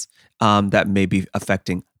planets that may be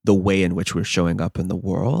affecting the way in which we're showing up in the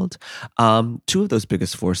world. Two of those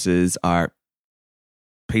biggest forces are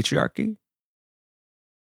patriarchy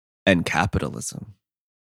and capitalism.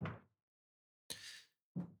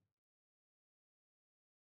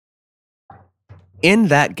 In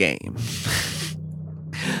that game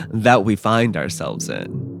that we find ourselves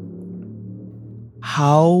in,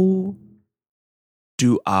 how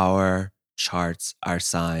do our charts, our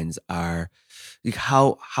signs, how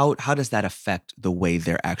does that affect the way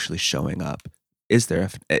they're actually showing up? Is there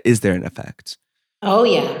an effect? Oh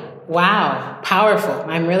yeah. Wow. Powerful.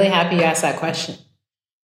 I'm really happy you asked that question.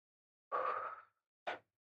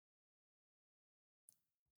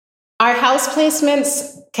 Our house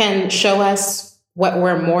placements can show us what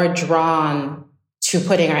we're more drawn to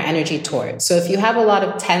putting our energy towards. So if you have a lot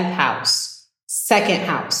of 10th house, 2nd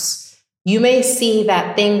house, you may see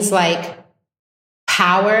that things like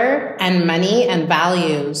power and money and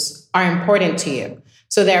values are important to you.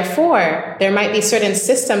 So therefore, there might be certain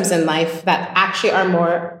systems in life that actually are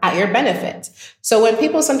more at your benefit. So when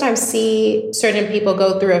people sometimes see certain people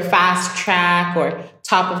go through a fast track or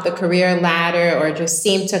top of the career ladder, or just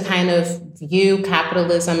seem to kind of view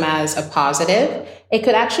capitalism as a positive, it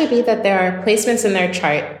could actually be that there are placements in their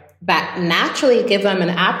chart that naturally give them an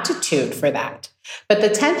aptitude for that. But the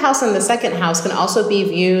 10th house and the 2nd house can also be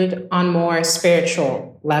viewed on more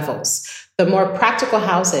spiritual levels. The more practical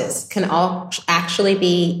houses can all actually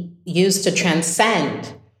be used to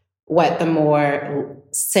transcend what the more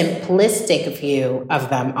simplistic view of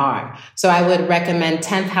them are. So I would recommend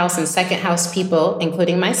 10th house and 2nd house people,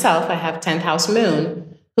 including myself, I have 10th house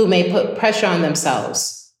moon, who may put pressure on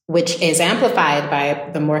themselves, which is amplified by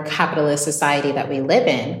the more capitalist society that we live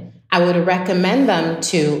in. I would recommend them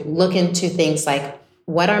to look into things like,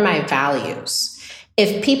 what are my values?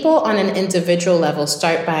 If people on an individual level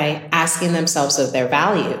start by asking themselves of their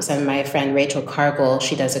values, and my friend Rachel Cargill,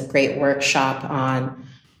 she does a great workshop on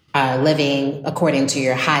living according to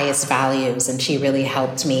your highest values, and she really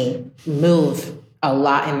helped me move a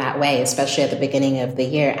lot in that way, especially at the beginning of the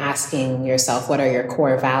year, asking yourself, what are your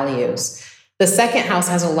core values? The 2nd house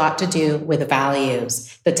has a lot to do with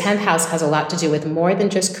values. The 10th house has a lot to do with more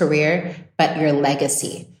than just career, but your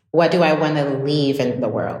legacy. What do I want to leave in the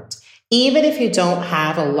world? Even if you don't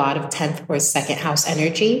have a lot of 10th or second house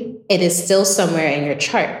energy, it is still somewhere in your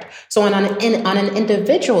chart. So on an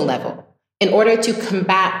individual level, in order to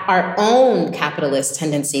combat our own capitalist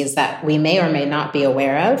tendencies that we may or may not be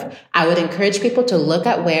aware of, I would encourage people to look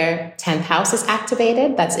at where 10th house is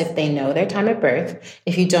activated. That's if they know their time of birth.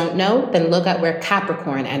 If you don't know, then look at where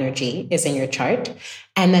Capricorn energy is in your chart.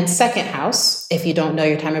 And then second house, if you don't know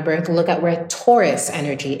your time of birth, look at where Taurus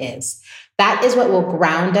energy is. That is what will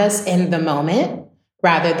ground us in the moment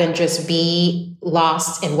rather than just be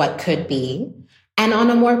lost in what could be. And on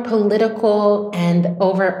a more political and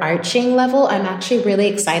overarching level, I'm actually really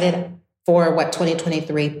excited for what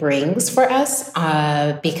 2023 brings for us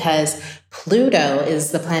because Pluto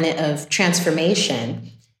is the planet of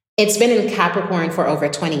transformation. It's been in Capricorn for over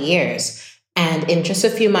 20 years. And in just a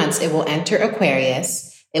few months, it will enter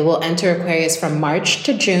Aquarius. It will enter Aquarius from March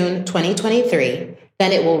to June 2023.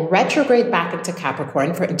 Then it will retrograde back into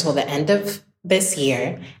Capricorn until the end of this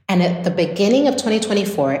year. And at the beginning of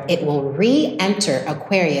 2024, it will re-enter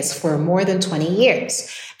Aquarius for more than 20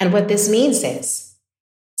 years. And what this means is,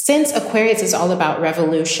 since Aquarius is all about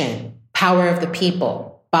revolution, power of the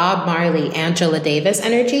people, Bob Marley, Angela Davis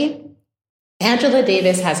energy, Angela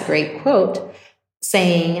Davis has a great quote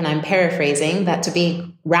saying, and I'm paraphrasing, that to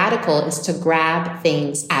be radical is to grab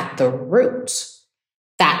things at the root.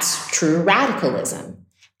 That's true radicalism.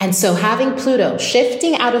 And so having Pluto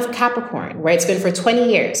shifting out of Capricorn, where it's been for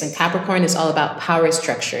 20 years, and Capricorn is all about power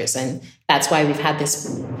structures. And that's why we've had this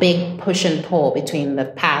big push and pull between the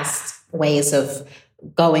past ways of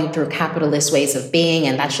going through capitalist ways of being,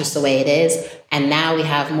 and that's just the way it is. And now we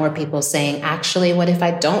have more people saying, actually, what if I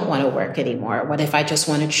don't want to work anymore? What if I just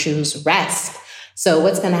want to choose rest? So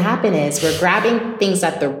what's going to happen is we're grabbing things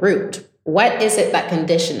at the root. What is it that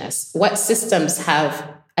condition us? What systems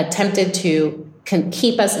have attempted to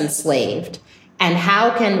keep us enslaved? And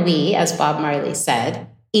how can we, as Bob Marley said,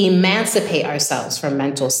 emancipate ourselves from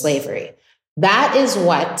mental slavery? That is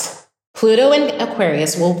what Pluto and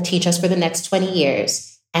Aquarius will teach us for the next 20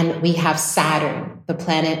 years. And we have Saturn, the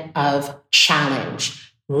planet of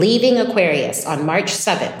challenge, leaving Aquarius on March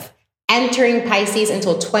 7th, entering Pisces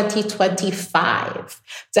until 2025.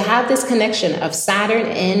 To have this connection of Saturn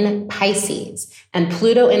in Pisces and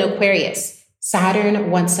Pluto in Aquarius,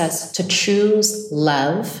 Saturn wants us to choose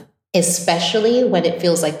love, especially when it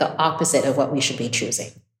feels like the opposite of what we should be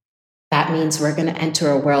choosing. That means we're going to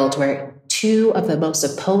enter a world where two of the most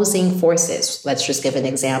opposing forces, let's just give an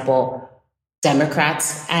example,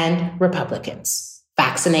 Democrats and Republicans,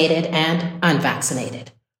 vaccinated and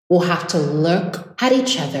unvaccinated, will have to look at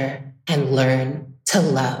each other and learn to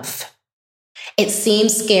love. It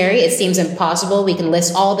seems scary. It seems impossible. We can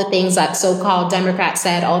list all the things that so-called Democrats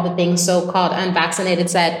said, all the things so-called unvaccinated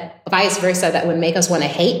said, vice versa, that would make us want to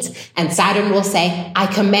hate. And Saturn will say, I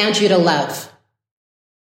command you to love.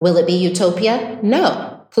 Will it be utopia?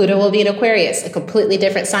 No. Pluto will be in Aquarius, a completely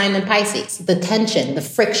different sign than Pisces. The tension, the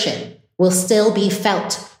friction will still be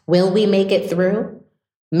felt. Will we make it through?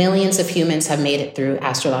 Millions of humans have made it through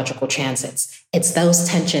astrological transits. It's those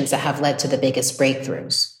tensions that have led to the biggest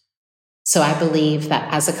breakthroughs. So I believe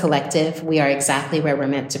that as a collective, we are exactly where we're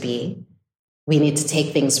meant to be. We need to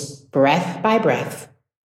take things breath by breath.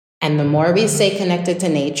 And the more we stay connected to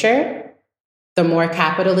nature, the more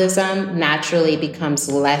capitalism naturally becomes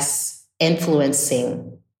less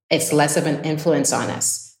influencing. It's less of an influence on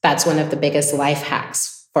us. That's one of the biggest life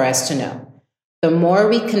hacks for us to know. The more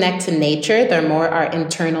we connect to nature, the more our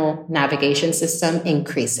internal navigation system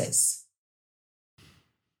increases.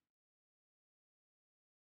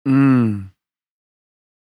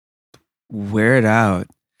 Wear it out.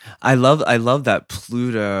 I love that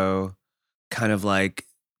Pluto kind of like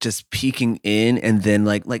just peeking in and then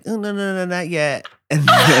like, oh, no, not yet. And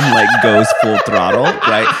then like goes full throttle,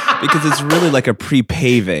 right? Because it's really like a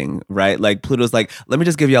pre-paving, right? Like Pluto's like, let me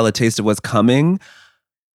just give y'all a taste of what's coming.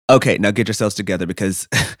 Okay, now get yourselves together because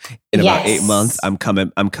in about 8 months, I'm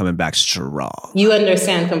coming back strong. You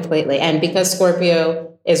understand completely. And because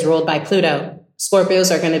Scorpio is ruled by Pluto, Scorpios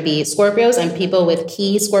are going to be Scorpios, and people with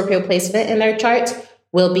key Scorpio placement in their charts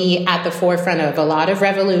will be at the forefront of a lot of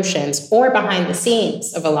revolutions or behind the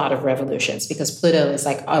scenes of a lot of revolutions, because Pluto is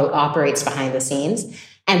like operates behind the scenes.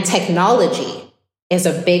 And technology is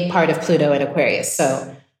a big part of Pluto in Aquarius.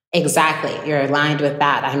 So exactly, you're aligned with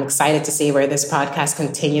that. I'm excited to see where this podcast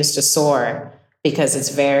continues to soar, because it's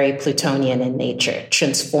very Plutonian in nature,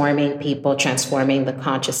 transforming people, transforming the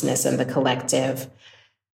consciousness and the collective,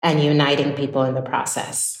 and uniting people in the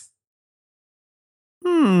process.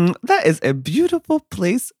 That is a beautiful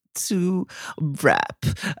place to wrap.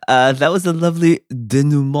 That was a lovely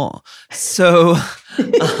denouement. So,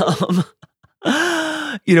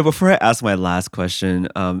 Before I ask my last question,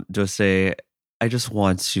 Jose, I just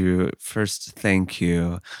want to first thank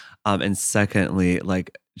you. And secondly,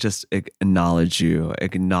 like just acknowledge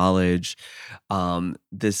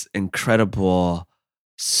this incredible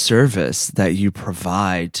service that you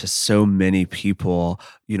provide to so many people,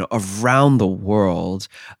 around the world,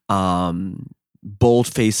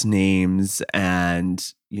 bold-faced names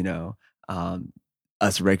and, um,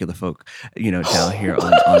 us regular folk, down here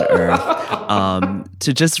on Earth,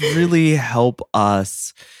 to just really help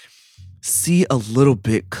us see a little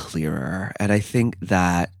bit clearer. And I think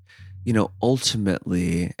that,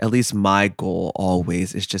 ultimately, at least my goal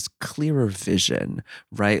always is just clearer vision,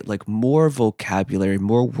 right? Like more vocabulary,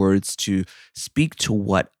 more words to speak to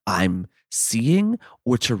what I'm seeing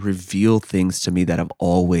or to reveal things to me that have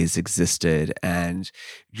always existed. And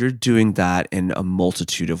you're doing that in a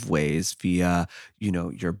multitude of ways via,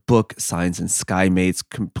 your book, Signs and Skymates,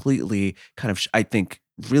 completely kind of, I think,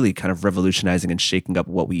 really kind of revolutionizing and shaking up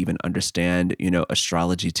what we even understand,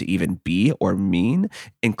 astrology to even be or mean,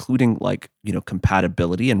 including like,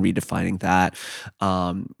 compatibility and redefining that,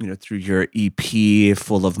 through your EP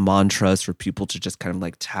full of mantras for people to just kind of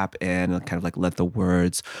like tap in and kind of like let the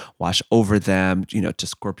words wash over them, to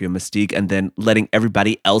Scorpio Mystique, and then letting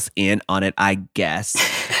everybody else in on it, I guess,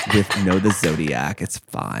 with Know the Zodiac. It's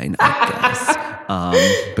fine, I guess.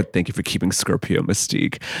 But thank you for keeping Scorpio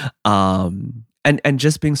Mystique. And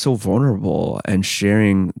just being so vulnerable and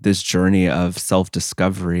sharing this journey of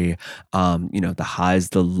self-discovery, the highs,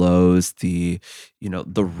 the lows, the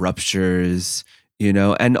ruptures,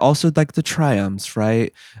 and also like the triumphs,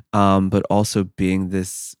 right? But also being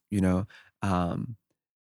this,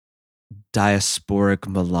 diasporic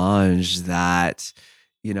melange that,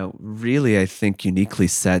 really I think uniquely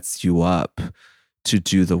sets you up to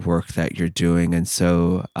do the work that you're doing. And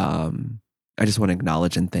so, I just want to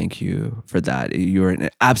acknowledge and thank you for that. You're an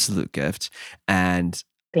absolute gift. And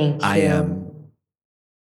Thank I am you.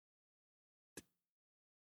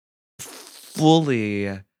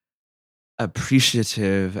 fully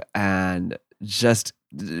appreciative and just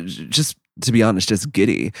to be honest, just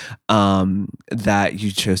giddy that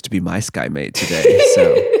you chose to be my skymate today.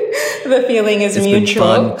 So the feeling is it's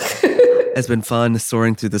mutual. It's been fun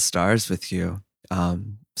soaring through the stars with you.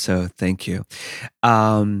 So thank you.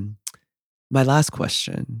 My last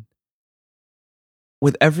question,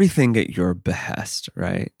 with everything at your behest,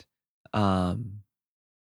 right?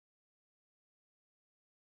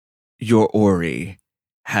 Your Ori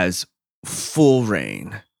has full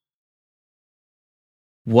reign.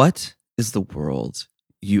 What is the world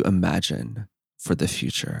you imagine for the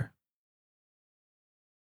future?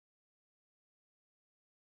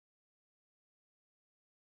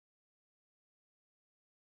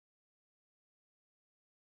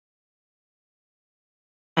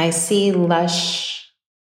 I see lush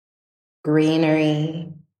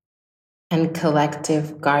greenery and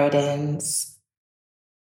collective gardens.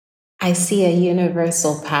 I see a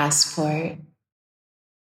universal passport.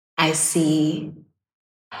 I see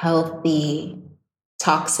healthy,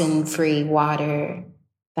 toxin-free water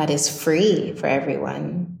that is free for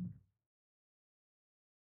everyone.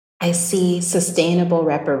 I see sustainable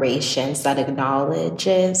reparations that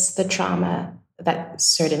acknowledges the trauma that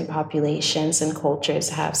certain populations and cultures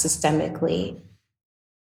have systemically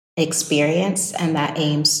experienced, and that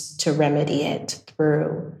aims to remedy it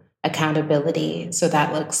through accountability. So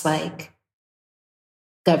that looks like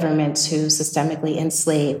governments who systemically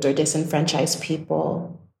enslaved or disenfranchised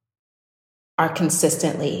people are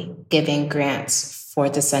consistently giving grants for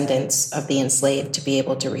descendants of the enslaved to be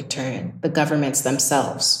able to return. The governments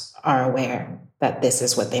themselves are aware that this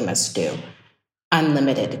is what they must do.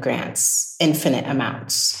 Unlimited grants, infinite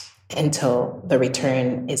amounts, until the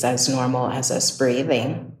return is as normal as us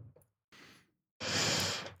breathing.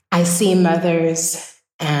 I see mothers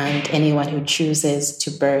and anyone who chooses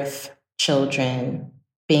to birth children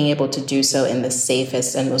being able to do so in the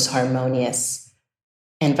safest and most harmonious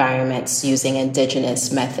environments using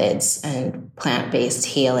indigenous methods and plant-based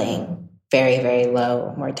healing. Very, very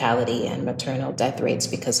low mortality and maternal death rates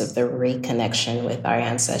because of the reconnection with our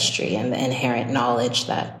ancestry and the inherent knowledge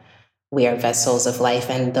that we are vessels of life,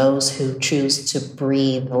 and those who choose to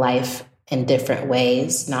breathe life in different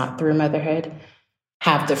ways, not through motherhood,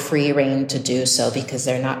 have the free reign to do so because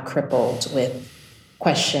they're not crippled with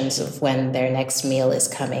questions of when their next meal is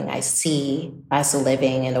coming. I see us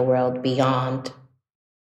living in a world beyond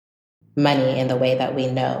money in the way that we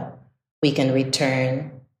know. We can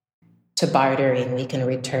return to bartering, we can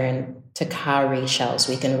return to cowrie shells,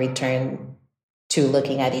 we can return to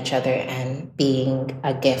looking at each other and being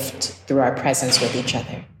a gift through our presence with each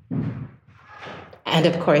other. And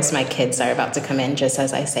of course, my kids are about to come in just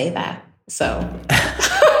as I say that. So.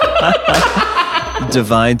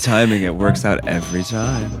 Divine timing. It works out every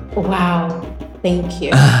time. Wow. Thank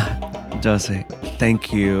you. Dossé,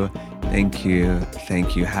 thank you. Thank you.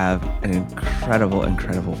 Thank you. Have an incredible,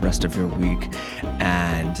 incredible rest of your week.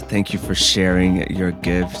 And thank you for sharing your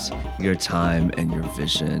gifts, your time, and your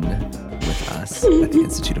vision with us at the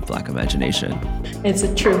Institute of Black Imagination. It's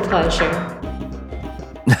a true pleasure.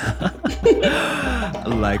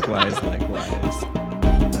 Likewise, likewise.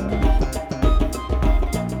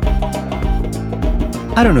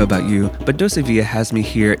 I don't know about you, but Dossé-Via has me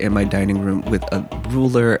here in my dining room with a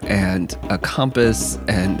ruler and a compass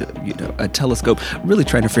and, a telescope, really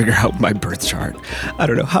trying to figure out my birth chart. I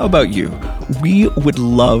don't know. How about you? We would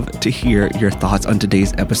love to hear your thoughts on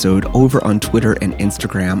today's episode over on Twitter and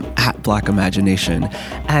Instagram at Black Imagination.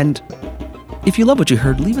 And if you love what you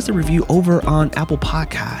heard, leave us a review over on Apple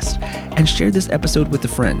Podcast and share this episode with a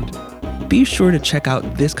friend. Be sure to check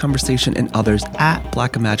out this conversation and others at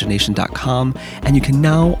blackimagination.com, and you can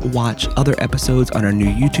now watch other episodes on our new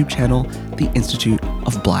YouTube channel, The Institute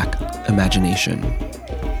of Black Imagination.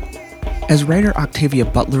 As writer Octavia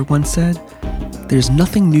Butler once said, "There's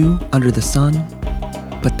nothing new under the sun,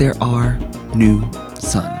 but there are new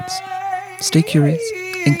suns." Stay curious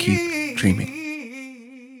and keep dreaming.